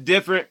it's been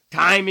different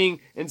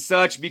timing and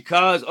such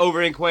because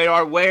over in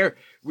Qatar where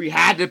we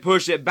had to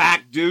push it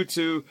back due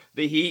to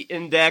the heat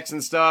index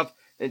and stuff,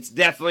 it's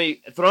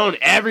definitely thrown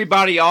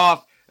everybody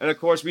off. And, of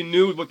course, we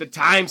knew with the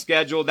time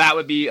schedule that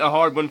would be a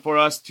hard one for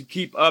us to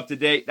keep up to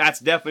date. That's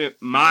definitely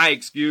my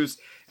excuse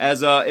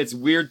as it's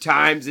weird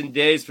times and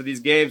days for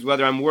these games,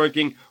 whether I'm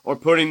working or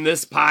putting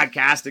this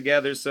podcast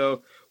together.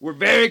 So we're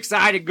very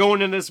excited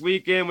going into this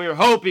weekend. We're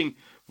hoping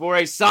for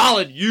a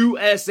solid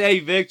USA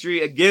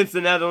victory against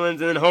the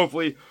Netherlands, and then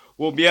hopefully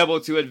we'll be able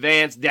to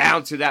advance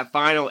down to that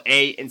final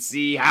 8 and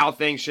see how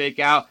things shake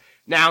out.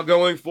 Now,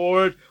 going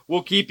forward,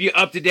 we'll keep you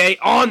up to date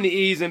on the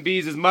E's and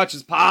B's as much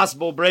as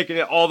possible, breaking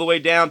it all the way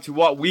down to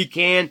what we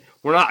can.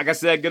 We're not, like I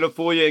said, going to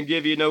fool you and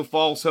give you no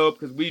false hope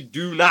because we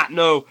do not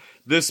know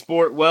this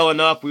sport well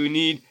enough. We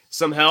need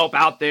some help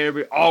out there.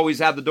 We always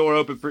have the door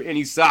open for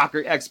any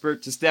soccer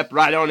expert to step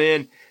right on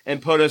in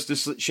and put us to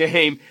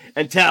shame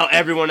and tell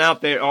everyone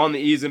out there on the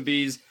E's and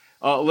B's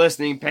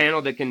listening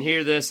panel that can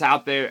hear this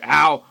out there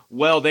how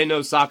well they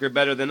know soccer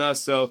better than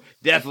us. So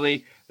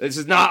definitely, this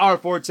is not our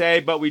forte,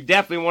 but we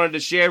definitely wanted to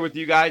share with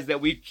you guys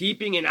that we're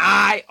keeping an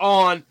eye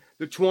on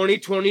the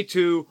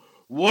 2022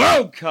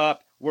 World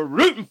Cup. We're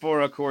rooting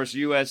for, of course,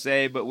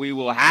 USA, but we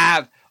will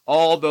have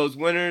all those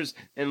winners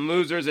and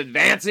losers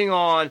advancing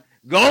on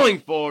going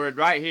forward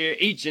right here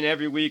each and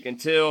every week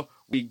until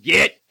we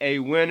get a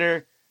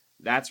winner.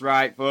 That's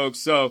right, folks.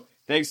 So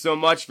thanks so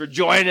much for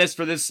joining us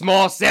for this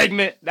small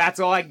segment. That's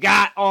all I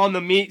got on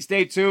the meat.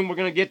 Stay tuned. We're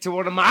going to get to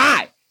one of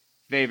my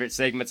favorite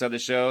segments of the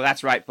show.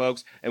 That's right,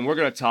 folks. And we're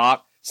going to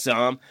talk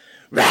some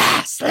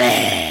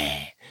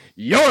wrestling.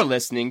 You're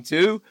listening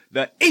to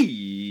the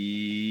E's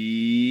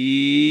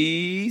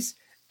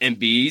and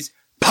B's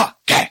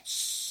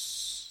podcast.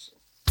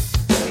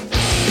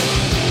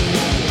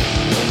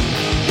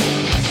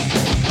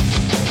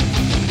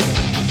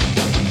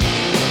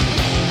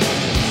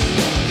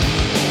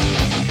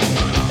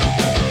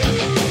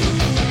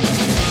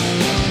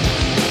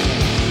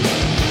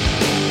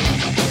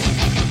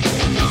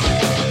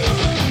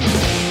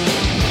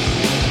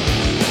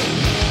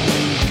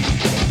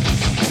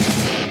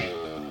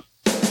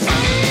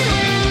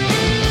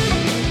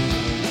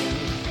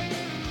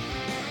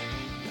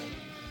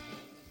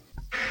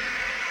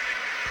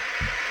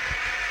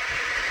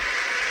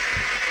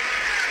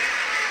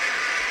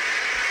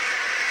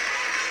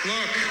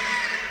 Look,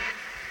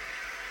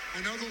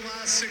 I know the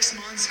last 6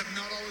 months have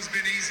not always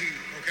been easy,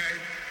 okay?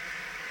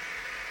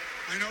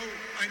 I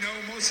know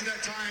most of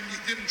that time you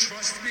didn't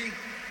trust me.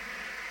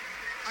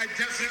 I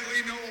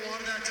definitely know a lot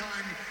of that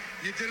time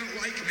you didn't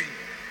like me.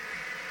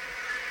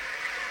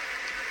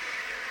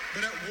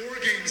 But at War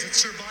Games, at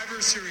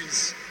Survivor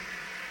Series,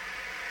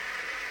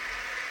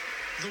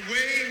 The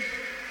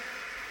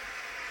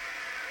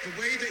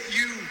way that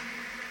you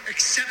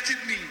accepted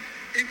me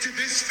into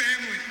this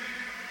family.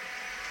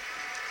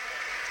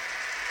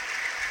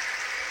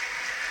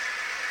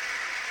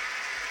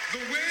 The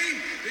way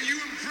that you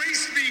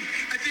embraced me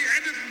at the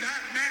end of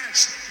that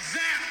match,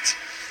 that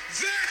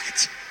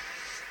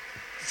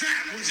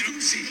was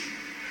Uzi.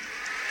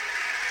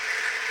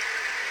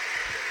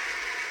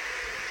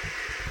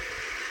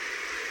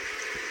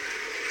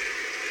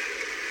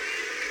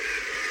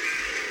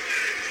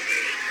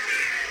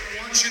 I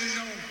want you to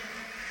know,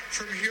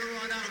 from here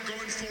on out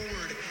going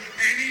forward,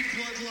 any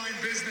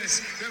bloodline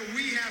business that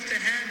we have to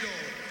handle,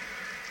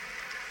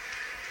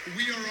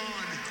 we are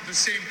on the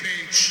same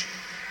page.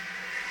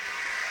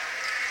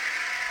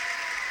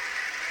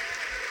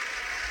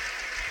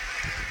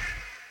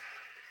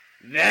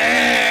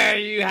 There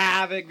you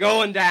have it,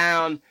 going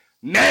down.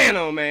 Man,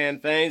 oh man,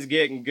 things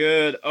getting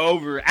good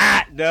over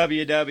at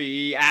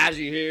WWE. As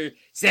you hear,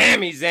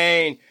 Sami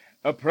Zayn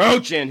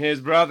approaching his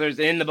brothers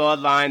in the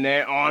bloodline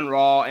there on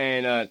Raw.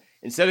 And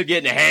instead of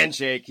getting a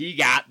handshake, he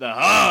got the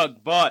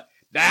hug. But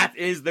that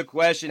is the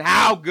question.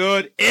 How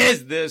good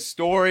is this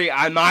story?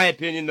 In my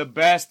opinion, the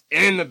best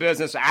in the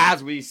business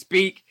as we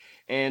speak.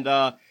 And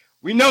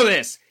we know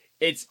this.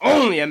 It's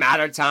only a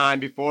matter of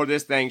time before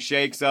this thing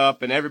shakes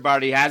up, and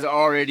everybody has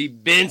already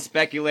been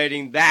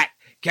speculating that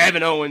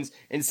Kevin Owens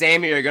and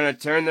Sami are going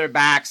to turn their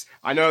backs.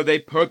 I know they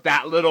put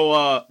that little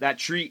that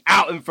tree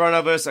out in front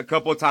of us a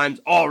couple of times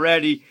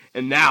already,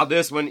 and now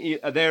this one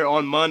there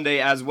on Monday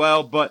as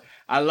well. But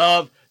I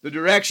love the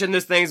direction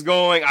this thing's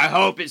going. I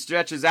hope it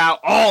stretches out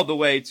all the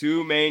way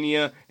to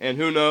Mania, and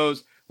who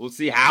knows, we'll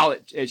see how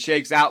it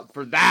shakes out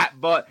for that.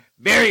 But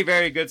very,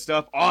 very good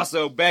stuff.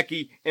 Also,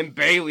 Becky and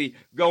Bayley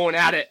going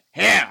at it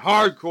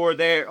hardcore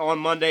there on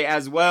Monday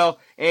as well.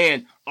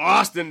 And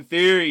Austin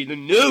Theory, the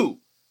new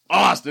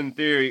Austin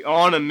Theory,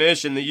 on a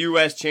mission, the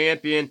U.S.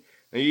 champion.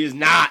 He is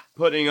not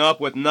putting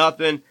up with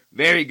nothing.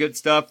 Very good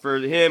stuff for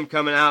him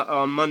coming out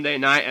on Monday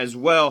night as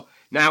well.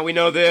 Now we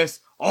know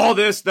this. All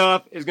this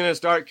stuff is going to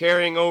start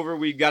carrying over.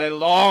 We've got a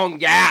long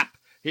gap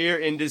here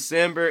in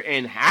December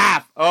and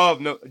half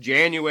of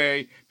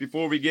January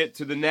before we get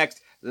to the next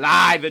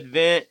live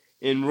event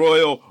in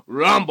Royal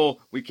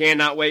Rumble. We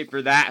cannot wait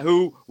for that.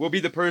 Who will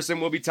be the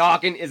person we'll be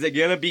talking? Is it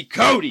going to be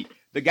Cody,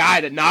 the guy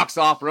that knocks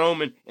off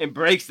Roman and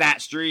breaks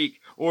that streak?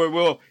 Or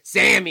will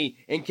Sami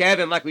and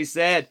Kevin, like we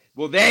said,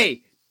 will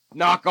they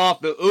knock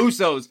off the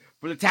Usos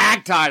for the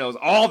tag titles?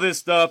 All this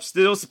stuff,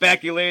 still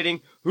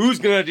speculating. Who's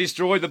going to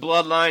destroy the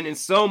bloodline? And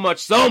so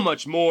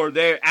much more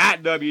there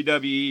at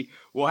WWE.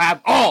 We'll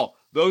have all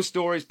those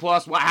stories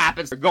plus what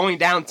happens going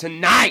down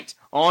tonight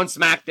on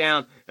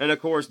SmackDown. And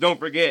of course, don't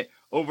forget,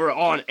 over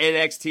on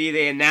NXT,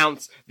 they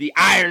announced the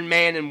Iron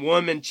Man and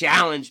Woman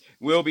Challenge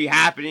will be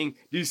happening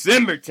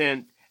December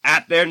 10th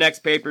at their next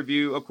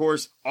pay-per-view. Of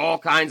course, all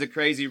kinds of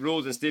crazy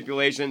rules and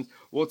stipulations.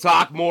 We'll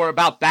talk more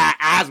about that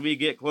as we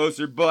get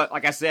closer. But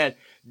like I said,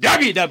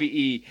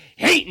 WWE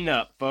heating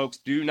up, folks.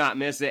 Do not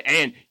miss it.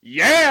 And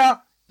yeah,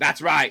 that's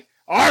right,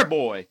 our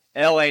boy,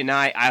 LA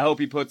Knight. I hope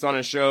he puts on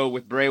a show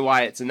with Bray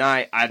Wyatt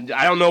tonight. I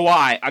don't know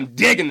why. I'm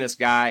digging this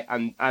guy.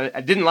 I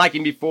didn't like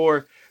him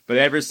before. But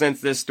ever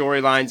since this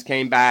storylines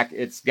came back,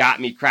 it's got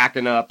me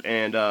cracking up,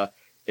 and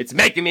it's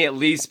making me at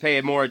least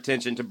pay more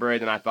attention to Bray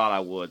than I thought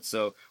I would.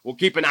 So we'll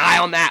keep an eye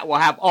on that. We'll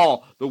have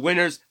all the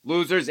winners,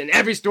 losers, and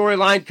every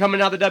storyline coming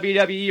out of the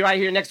WWE right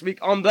here next week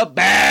on the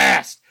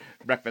best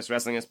Breakfast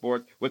Wrestling and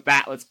Sports. With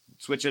that, let's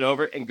switch it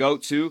over and go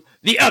to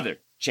the other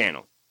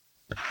channel.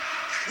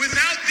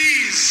 Without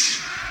these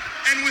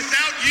and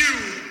without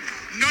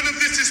you, none of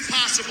this is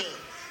possible.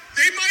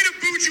 They might have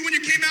booed you when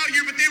you came out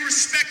here, but they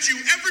respect you.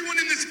 Everyone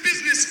in this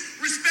business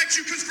respects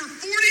you because for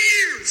 40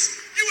 years,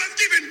 you have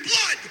given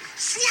blood,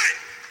 sweat,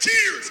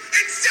 tears,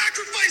 and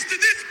sacrifice to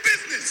this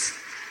business.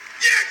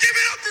 Yeah, give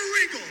it up for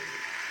Regal.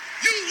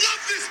 You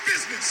love this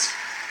business.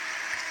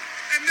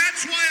 And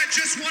that's why I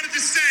just wanted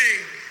to say,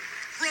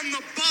 from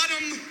the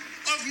bottom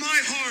of my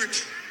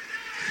heart,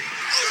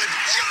 oh,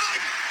 God!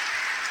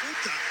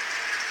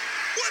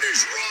 What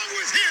is wrong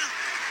with him?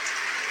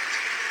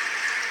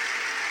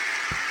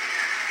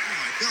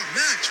 Oh,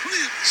 Max,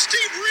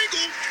 Steve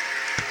Regal,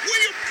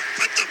 will you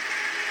put the...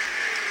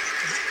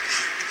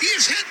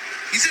 He's had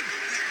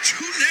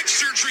 2 neck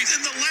surgeries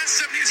in the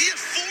last 7 years. He had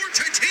 4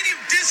 titanium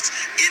discs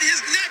in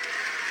his neck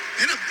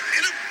and a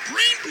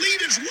brain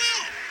bleed as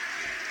well.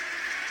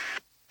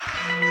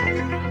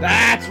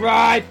 That's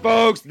right,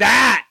 folks.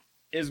 That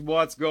is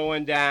what's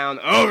going down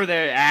over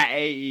there at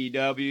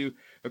AEW.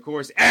 Of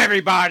course,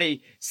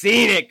 everybody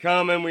seen it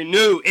coming. We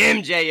knew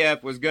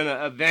MJF was going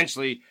to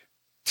eventually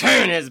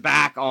turn his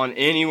back on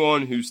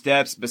anyone who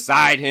steps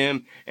beside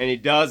him, and he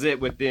does it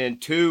within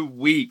 2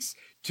 weeks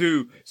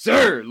to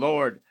Sir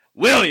Lord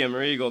William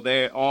Regal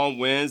there on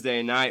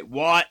Wednesday night.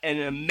 What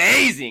an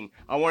amazing,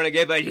 I want to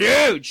give a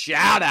huge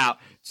shout out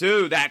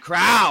to that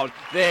crowd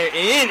there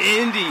in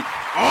Indy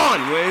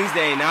on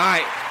Wednesday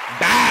night.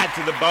 Bad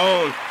to the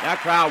bone. That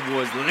crowd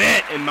was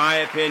lit, in my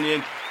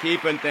opinion.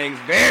 keeping things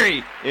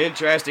very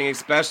interesting,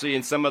 especially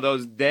in some of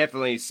those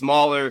definitely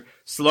smaller,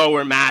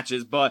 slower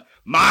matches. But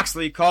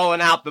Moxley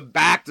calling out the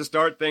back to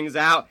start things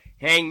out.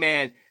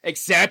 Hangman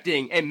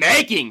accepting and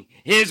making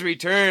his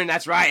return.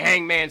 That's right,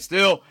 Hangman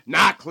still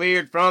not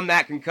cleared from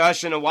that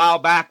concussion a while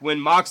back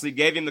when Moxley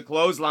gave him the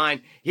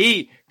clothesline.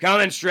 He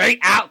coming straight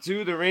out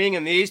to the ring,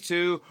 and these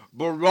two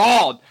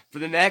brawled for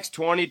the next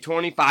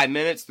 20-25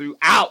 minutes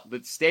throughout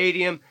the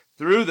stadium,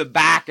 through the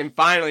back, and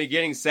finally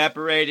getting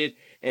separated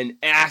and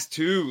asked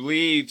to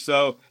leave.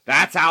 So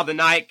that's how the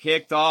night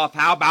kicked off.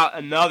 How about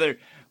another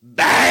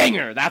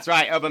banger, that's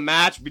right, of a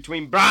match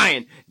between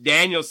Bryan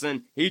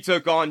Danielson. He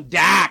took on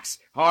Dax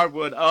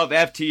Hardwood of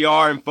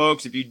FTR. And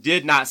folks, if you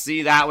did not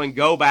see that one,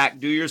 go back,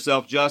 do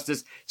yourself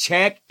justice,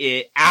 check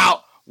it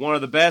out. One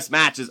of the best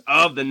matches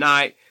of the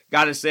night.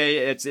 Gotta say,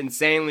 it's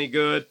insanely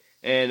good.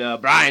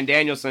 And Bryan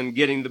Danielson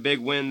getting the big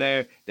win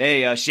there.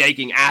 They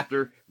shaking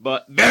after,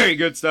 but very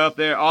good stuff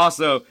there.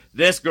 Also,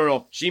 this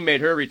girl, she made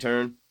her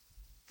return.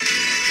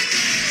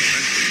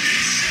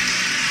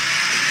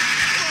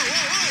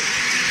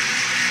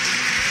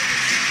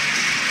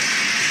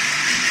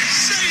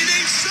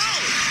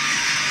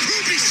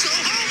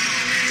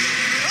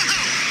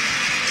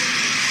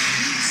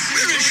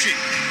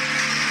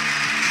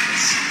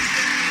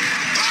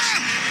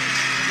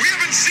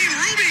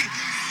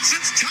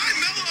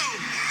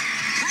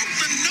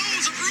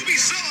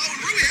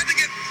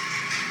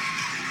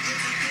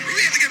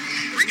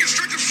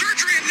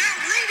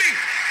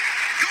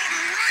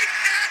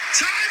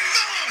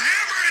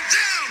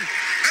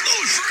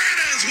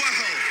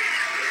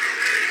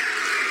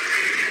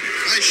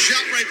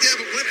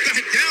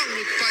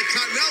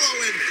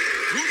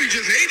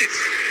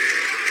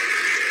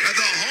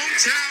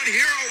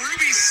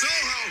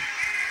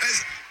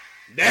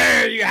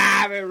 There you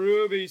have it,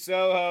 Ruby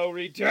Soho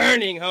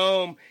returning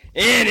home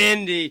in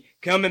Indy,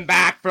 coming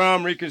back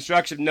from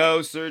reconstructive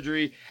nose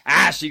surgery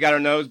as she got her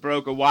nose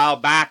broke a while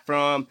back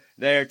from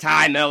their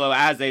Ty Mello,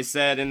 as they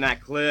said in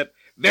that clip.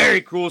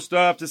 Very cool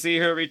stuff to see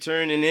her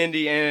return in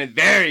Indy, and a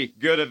very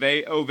good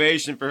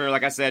ovation for her.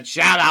 Like I said,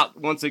 shout out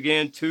once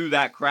again to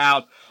that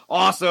crowd.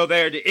 Also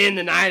there to end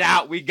the night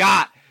out, we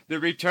got the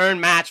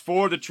return match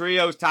for the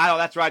Trios title.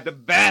 That's right, the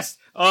best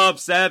of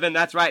 7.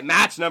 That's right,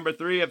 match number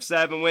 3 of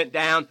 7 went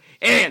down,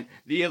 and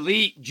the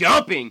Elite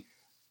jumping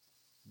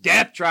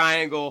Death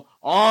Triangle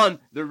on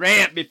the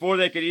ramp before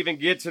they could even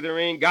get to the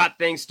ring. Got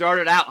things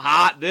started out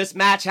hot. This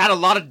match had a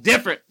lot of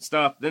different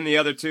stuff than the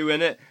other two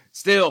in it.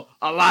 Still,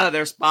 a lot of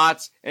their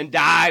spots and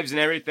dives and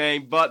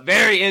everything, but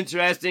very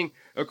interesting.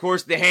 Of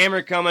course, the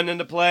hammer coming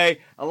into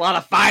play. A lot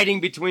of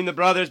fighting between the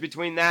brothers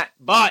between that,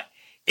 but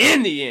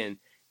in the end,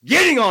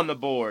 getting on the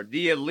board,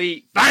 the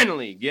Elite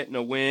finally getting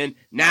a win.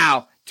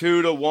 Now,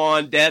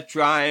 2-1 Death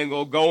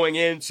Triangle going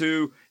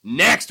into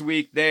next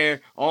week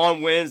there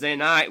on Wednesday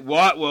night.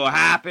 What will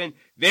happen?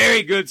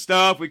 Very good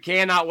stuff. We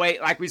cannot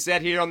wait. Like we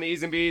said here on the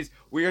E's and B's,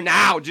 we are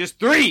now just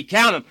 3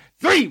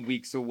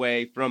 weeks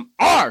away from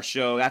our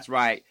show. That's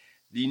right.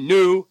 The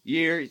New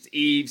Year's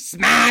Eve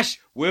Smash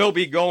will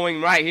be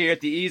going right here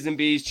at the E's and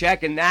B's.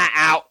 Checking that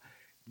out.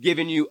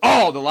 Giving you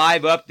all the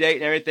live update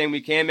and everything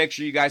we can. Make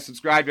sure you guys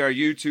subscribe to our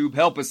YouTube.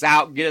 Help us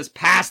out. Get us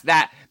past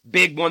that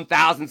big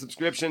 1,000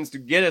 subscriptions to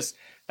get us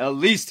at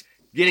least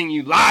getting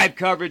you live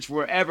coverage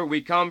wherever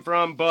we come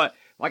from. But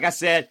like I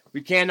said,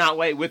 we cannot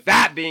wait. With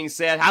that being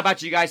said, how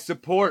about you guys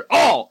support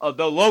all of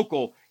the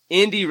local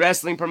indie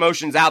wrestling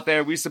promotions out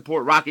there? We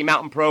support Rocky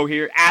Mountain Pro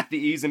here at the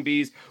E's and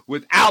B's.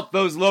 Without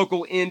those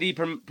local indie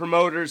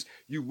promoters,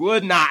 you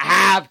would not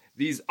have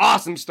these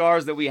awesome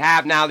stars that we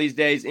have now these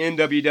days in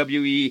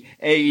WWE,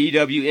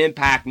 AEW,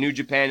 Impact, New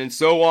Japan, and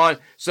so on.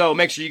 So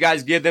make sure you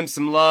guys give them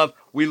some love.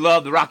 We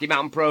love the Rocky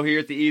Mountain Pro here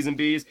at the E's and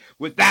B's.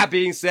 With that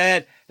being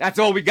said, that's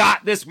all we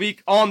got this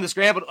week on the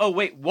Scramble. Oh,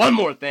 wait, one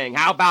more thing.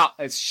 How about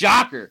a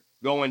shocker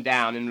going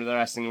down in the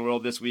wrestling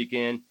world this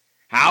weekend?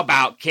 How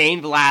about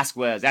Cain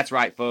Velasquez? That's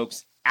right,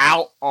 folks.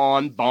 Out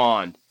on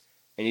bond.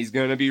 And he's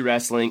going to be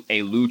wrestling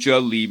a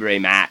Lucha Libre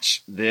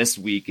match this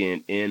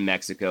weekend in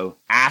Mexico.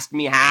 Ask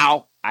me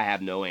how. I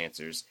have no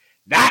answers.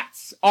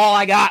 That's all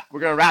I got. We're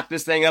going to wrap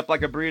this thing up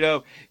like a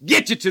burrito.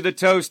 Get you to the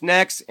toast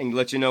next and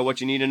let you know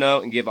what you need to know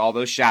and give all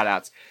those shout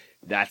outs.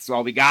 That's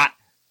all we got.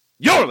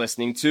 You're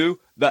listening to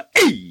the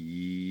A's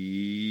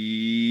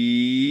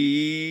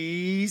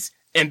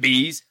and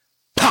B's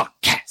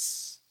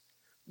podcast.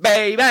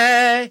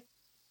 Baby.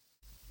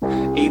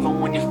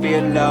 Even when you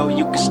feel low,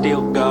 you can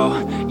still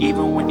go.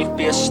 Even when you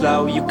feel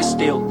slow, you can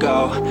still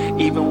go.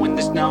 Even when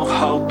there's no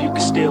hope, you can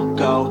still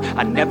go.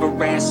 I never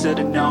answer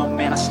to no,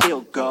 man, I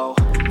still go.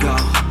 Go,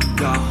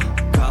 go,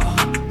 go,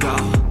 go,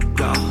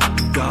 go,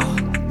 go, go,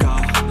 go,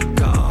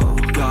 go,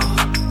 go,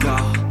 go,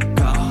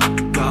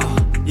 go,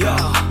 yo,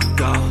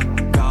 go,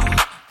 go,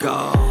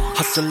 go.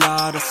 Hustle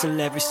hard,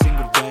 hustle every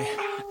single day.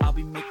 I'll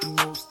be making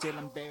moves till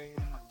I'm buried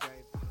in my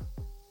grave.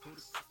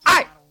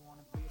 Alright,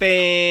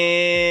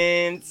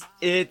 fans,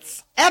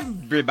 it's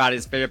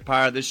everybody's favorite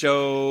part of the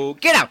show.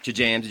 Get out your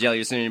jams, jelly,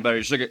 your cinnamon, butter,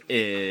 your sugar.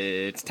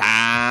 It's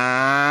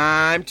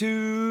time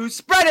to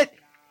spread it.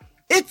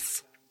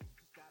 It's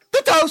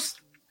the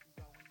toast.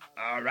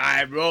 All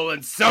right,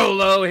 rolling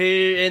solo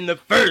here in the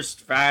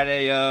first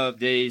Friday of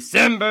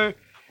December.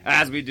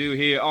 As we do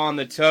here on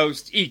The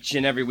Toast, each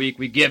and every week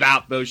we give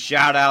out those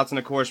shout-outs and,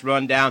 of course,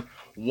 run down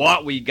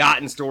what we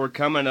got in store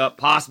coming up,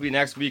 possibly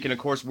next week, and, of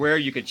course, where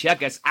you can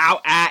check us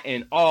out at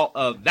and all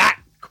of that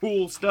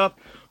cool stuff.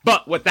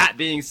 But with that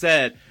being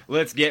said,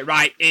 let's get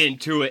right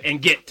into it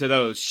and get to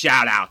those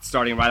shout-outs.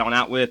 Starting right on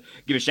out with,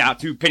 give a shout-out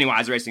to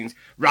Pennywise Racing's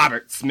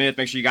Robert Smith.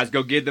 Make sure you guys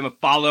go give them a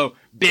follow.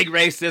 Big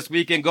race this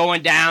weekend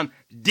going down.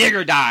 Dig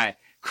or Die.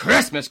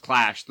 Christmas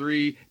Clash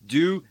 3.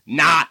 Do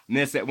not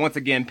miss it. Once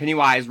again,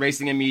 Pennywise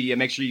Racing and Media.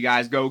 Make sure you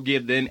guys go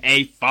give them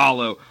a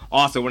follow.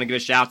 Also, want to give a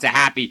shout out to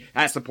Happy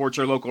at Support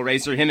Your Local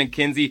Racer. Him and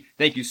Kinsey,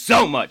 thank you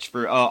so much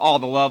for all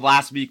the love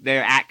last week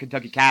there at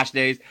Kentucky Cash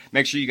Days.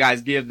 Make sure you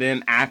guys give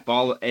them a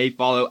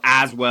follow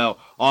as well.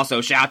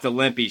 Also, shout out to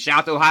Limpy. Shout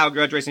out to Ohio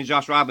Grudge Racing,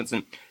 Josh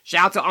Robinson.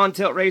 Shout out to On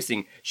Tilt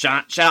Racing.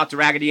 Shout out to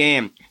Raggedy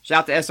Ann. Shout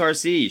out to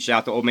SRC. Shout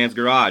out to Old Man's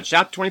Garage.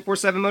 Shout out to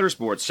 24/7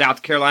 Motorsports. Shout out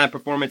to Carolina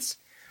Performance.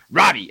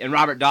 Robbie and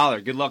Robert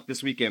Dollar, good luck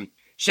this weekend.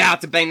 Shout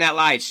out to Bang That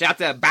Light.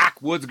 Shout out to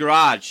Backwoods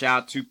Garage.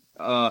 Shout out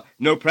to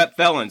No Prep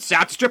Felons.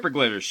 Shout out to Stripper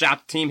Glitter. Shout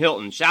out to Team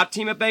Hilton. Shout out to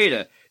Team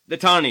Abeta. The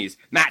Tunnies.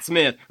 Matt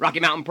Smith. Rocky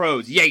Mountain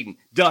Pros. Yaden.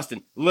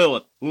 Dustin.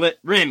 Lilith.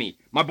 Remy.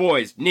 My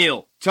boys.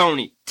 Neil.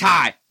 Tony.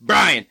 Ty.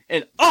 Brian.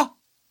 And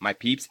my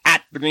peeps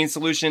at The Green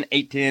Solution.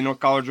 810 North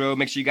College Road.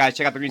 Make sure you guys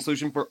check out The Green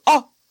Solution for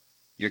all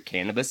your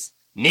cannabis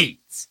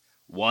needs.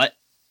 What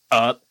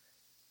up,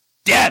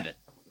 Devin?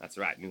 That's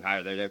right. New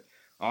hire there.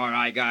 All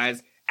right,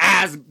 guys,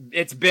 as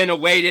it's been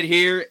awaited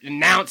here,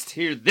 announced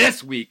here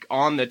this week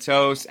on The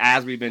Toast,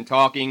 as we've been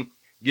talking,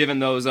 giving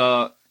those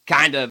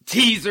kind of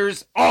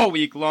teasers all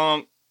week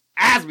long,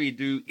 as we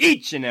do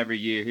each and every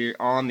year here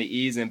on the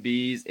E's and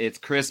B's. It's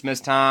Christmas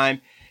time,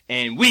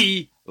 and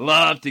we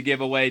love to give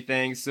away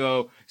things.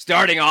 So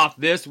starting off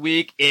this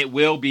week, it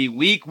will be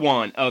week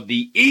 1 of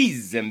the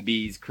E's and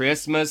B's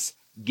Christmas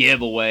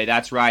giveaway.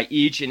 That's right,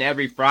 each and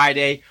every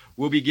Friday,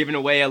 we'll be giving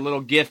away a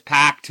little gift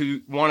pack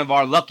to one of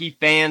our lucky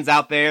fans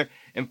out there.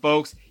 And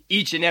folks,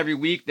 each and every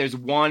week, there's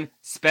one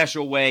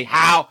special way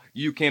how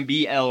you can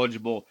be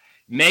eligible.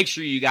 Make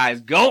sure you guys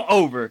go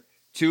over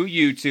to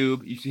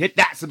YouTube. You hit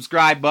that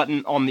subscribe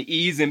button on the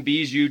E's and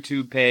B's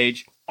YouTube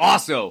page.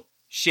 Also,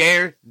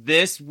 share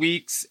this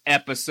week's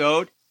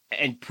episode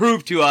and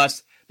prove to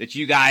us that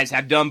you guys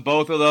have done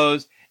both of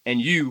those,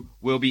 and you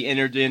will be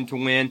entered in to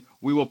win.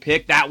 We will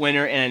pick that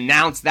winner and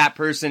announce that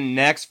person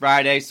next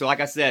Friday. So like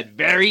I said,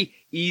 very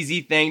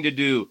easy thing to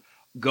do.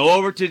 Go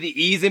over to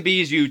the E's and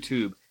B's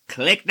YouTube.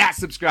 Click that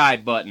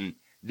subscribe button.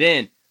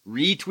 Then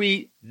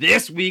retweet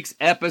this week's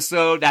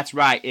episode. That's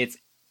right. It's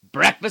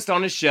Breakfast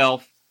on the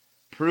Shelf.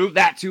 Prove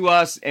that to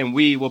us, and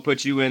we will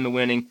put you in the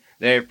winning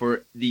there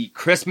for the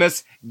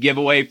Christmas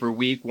giveaway for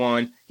week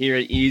 1 here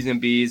at E's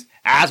and B's.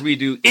 As we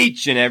do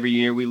each and every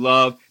year, we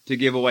love to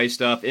give away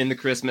stuff in the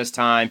Christmas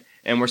time,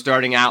 and we're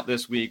starting out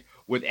this week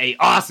with a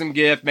awesome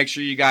gift. Make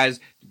sure you guys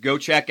go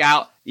check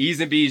out E's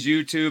and B's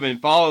YouTube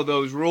and follow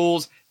those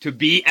rules to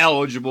be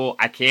eligible.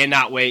 I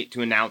cannot wait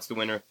to announce the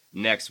winner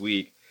next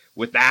week.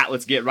 With that,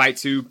 let's get right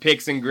to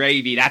Picks and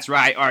Gravy. That's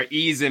right, our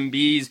E's and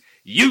B's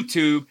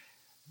YouTube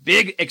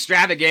big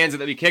extravaganza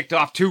that we kicked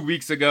off 2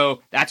 weeks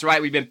ago. That's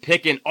right, we've been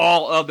picking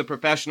all of the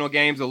professional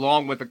games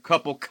along with a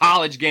couple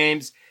college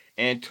games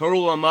and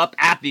total them up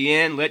at the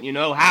end, letting you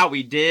know how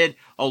we did,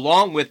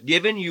 along with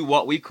giving you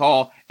what we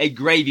call a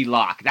gravy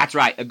lock. That's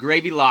right, a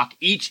gravy lock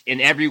each and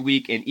every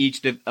week in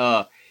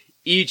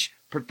each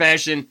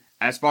profession.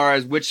 As far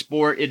as which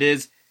sport it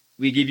is,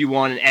 we give you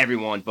one in every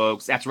one,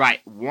 folks. That's right,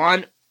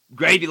 one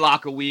gravy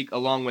lock a week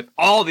along with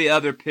all the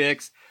other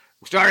picks.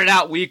 We started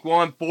out week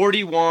 1,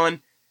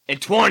 41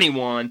 and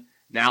 21.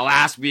 Now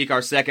last week,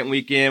 our second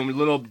weekend,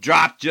 we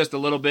dropped just a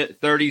little bit,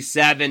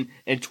 37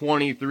 and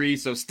 23.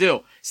 So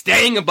still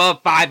staying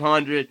above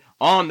 500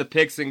 on the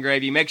Picks and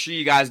Gravy. Make sure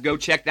you guys go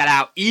check that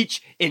out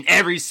each and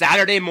every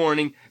Saturday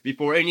morning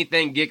before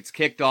anything gets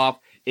kicked off.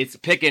 It's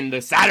picking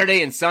the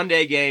Saturday and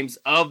Sunday games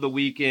of the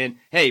weekend.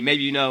 Hey,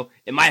 maybe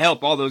it might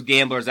help all those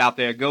gamblers out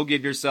there. Go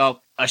give yourself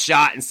a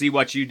shot and see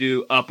what you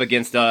do up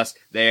against us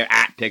there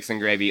at Picks and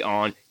Gravy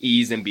on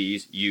E's and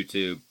B's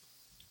YouTube.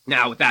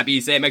 Now, with that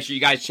being said, make sure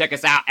you guys check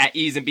us out at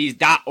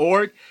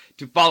e'sandb's.org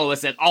to follow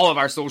us at all of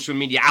our social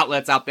media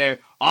outlets out there.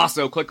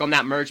 Also, click on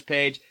that merch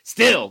page.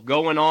 Still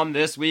going on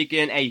this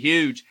weekend, a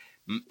huge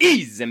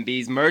E's and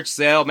B's merch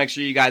sale. Make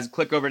sure you guys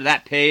click over to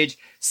that page,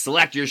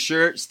 select your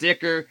shirt,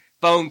 sticker,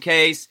 phone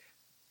case,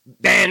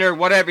 banner,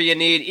 whatever you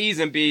need. E's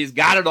and B's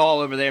got it all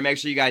over there. Make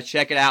sure you guys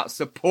check it out.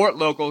 Support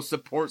local,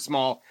 support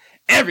small.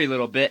 Every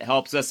little bit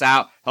helps us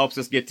out, helps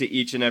us get to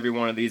each and every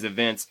one of these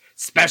events,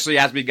 especially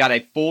as we've got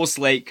a full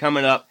slate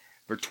coming up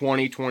for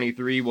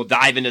 2023. We'll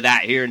dive into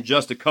that here in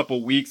just a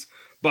couple weeks,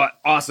 but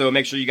also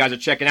make sure you guys are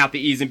checking out the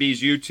E's and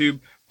B's YouTube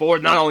for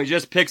not only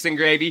just Picks and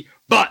Gravy,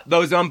 but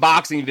those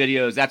unboxing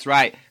videos. That's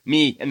right,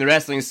 me and the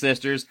Wrestling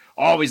Sisters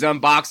always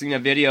unboxing a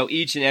video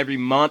each and every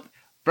month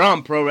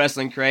from Pro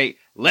Wrestling Crate.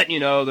 letting you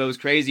know those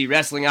crazy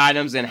wrestling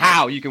items and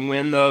how you can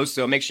win those.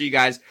 So make sure you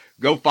guys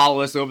go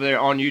follow us over there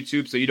on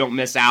YouTube so you don't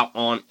miss out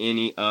on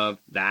any of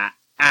that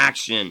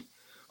action.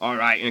 All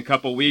right, in a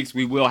couple weeks,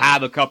 we will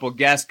have a couple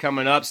guests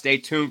coming up. Stay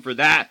tuned for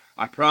that,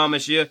 I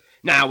promise you.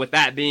 Now, with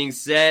that being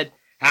said,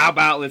 how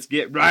about let's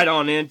get right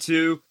on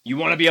into, you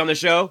want to be on the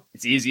show?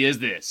 It's easy as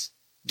this.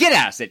 Get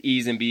us at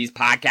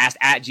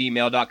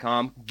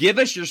easeandbeespodcast@gmail.com. Give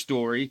us your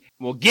story.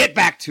 We'll get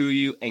back to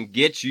you and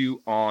get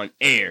you on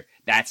air.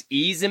 That's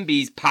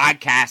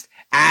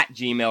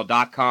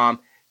easeandbeespodcast@gmail.com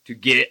to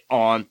get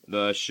on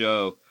the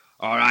show.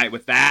 All right,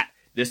 with that,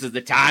 this is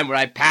the time where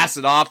I pass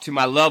it off to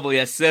my lovely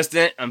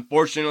assistant.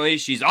 Unfortunately,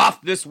 she's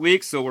off this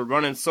week, so we're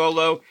running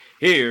solo.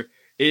 Here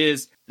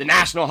is the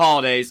national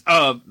holidays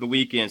of the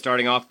weekend.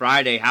 Starting off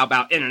Friday, how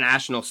about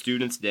International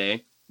Students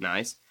Day?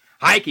 Nice.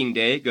 Hiking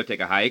Day, go take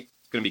a hike.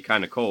 It's going to be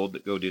kind of cold,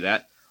 but go do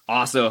that.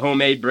 Also,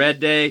 Homemade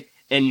Bread Day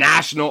and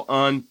National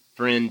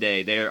Unfriend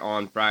Day. They're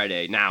on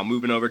Friday. Now,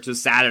 moving over to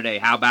Saturday,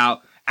 how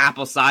about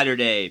Apple Cider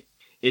Day?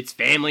 It's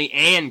Family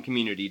and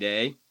Community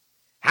Day.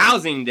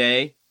 Housing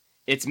Day.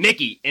 It's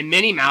Mickey and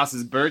Minnie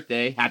Mouse's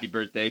birthday. Happy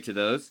birthday to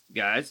those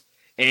guys.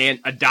 And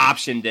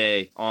Adoption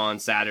Day on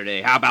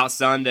Saturday. How about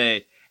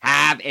Sunday?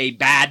 Have a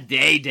Bad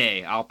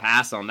Day. I'll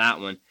pass on that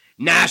one.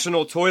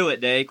 National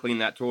Toilet Day. Clean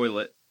that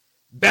toilet.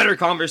 Better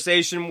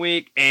Conversation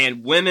Week.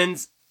 And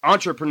Women's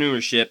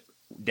Entrepreneurship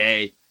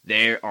Day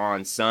there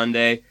on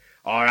Sunday.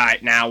 All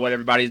right, now what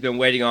everybody's been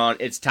waiting on.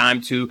 It's time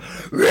to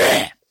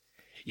rep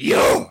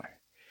your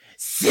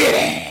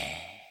city.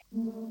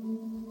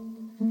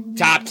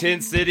 Top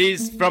 10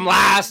 cities from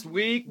last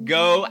week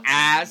go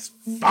as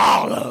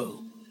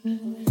follows.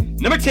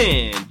 Number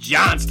 10,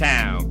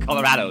 Johnstown,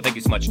 Colorado. Thank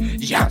you so much,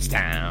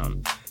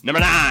 Johnstown. Number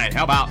 9,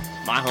 how about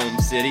my home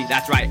city?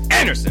 That's right,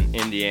 Anderson,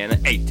 Indiana.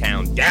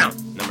 8-town down,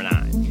 number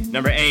 9.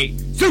 Number 8,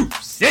 Sioux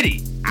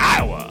City,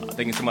 Iowa.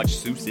 Thank you so much,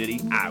 Sioux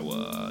City,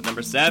 Iowa.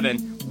 Number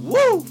 7,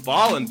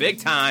 falling big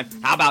time.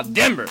 How about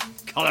Denver,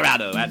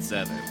 Colorado? That's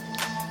 7.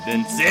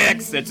 Then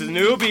 6, it's a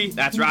newbie.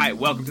 That's right,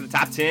 welcome to the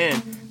top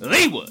 10,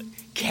 Leawood,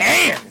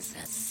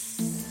 Kansas.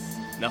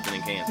 Nothing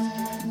in Kansas.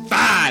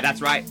 5,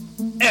 that's right,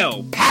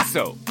 El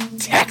Paso,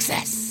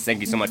 Texas.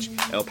 Thank you so much,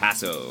 El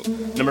Paso.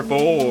 Number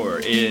 4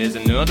 is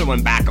another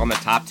one back on the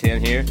top 10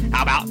 here.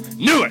 How about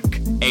Newark?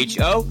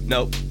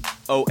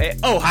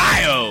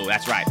 Ohio.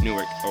 That's right,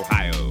 Newark,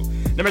 Ohio.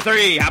 Number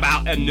 3, how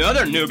about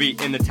another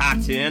newbie in the top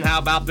 10? How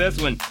about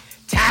this one?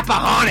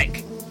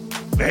 Tappahannock,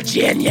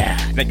 Virginia.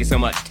 Thank you so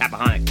much,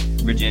 Tappahannock,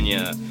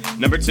 Virginia.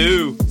 Number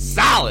 2,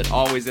 solid,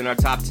 always in our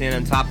top 10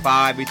 and top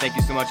 5. We thank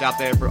you so much out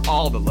there for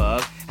all the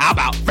love. How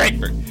about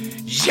Frankfurt,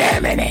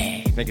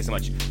 Germany? Thank you so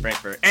much,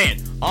 Frankfurt.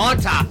 And on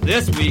top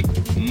this week,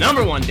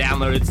 number 1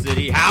 downloaded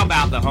city. How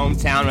about the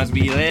hometown as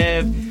we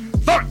live?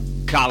 Fort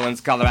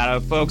Collins, Colorado.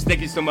 Folks,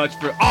 thank you so much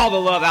for all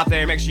the love out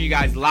there. Make sure you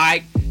guys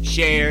like,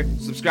 share,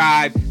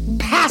 subscribe,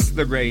 pass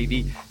the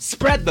gravy,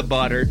 spread the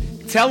butter,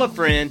 tell a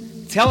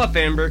friend, tell a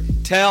member,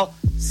 tell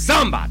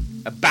somebody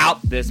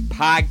about this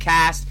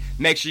podcast.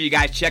 Make sure you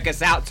guys check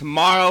us out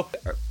tomorrow.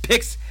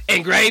 Picks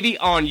and Gravy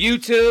on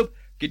YouTube.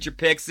 Get your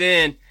picks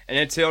in. And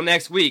until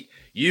next week,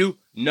 you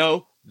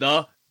know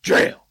the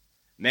drill.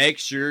 Make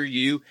sure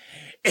you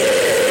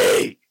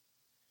eat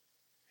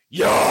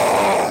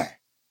your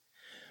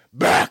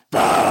breakfast.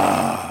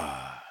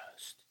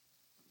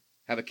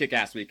 Have a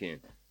kick-ass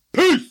weekend.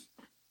 Peace.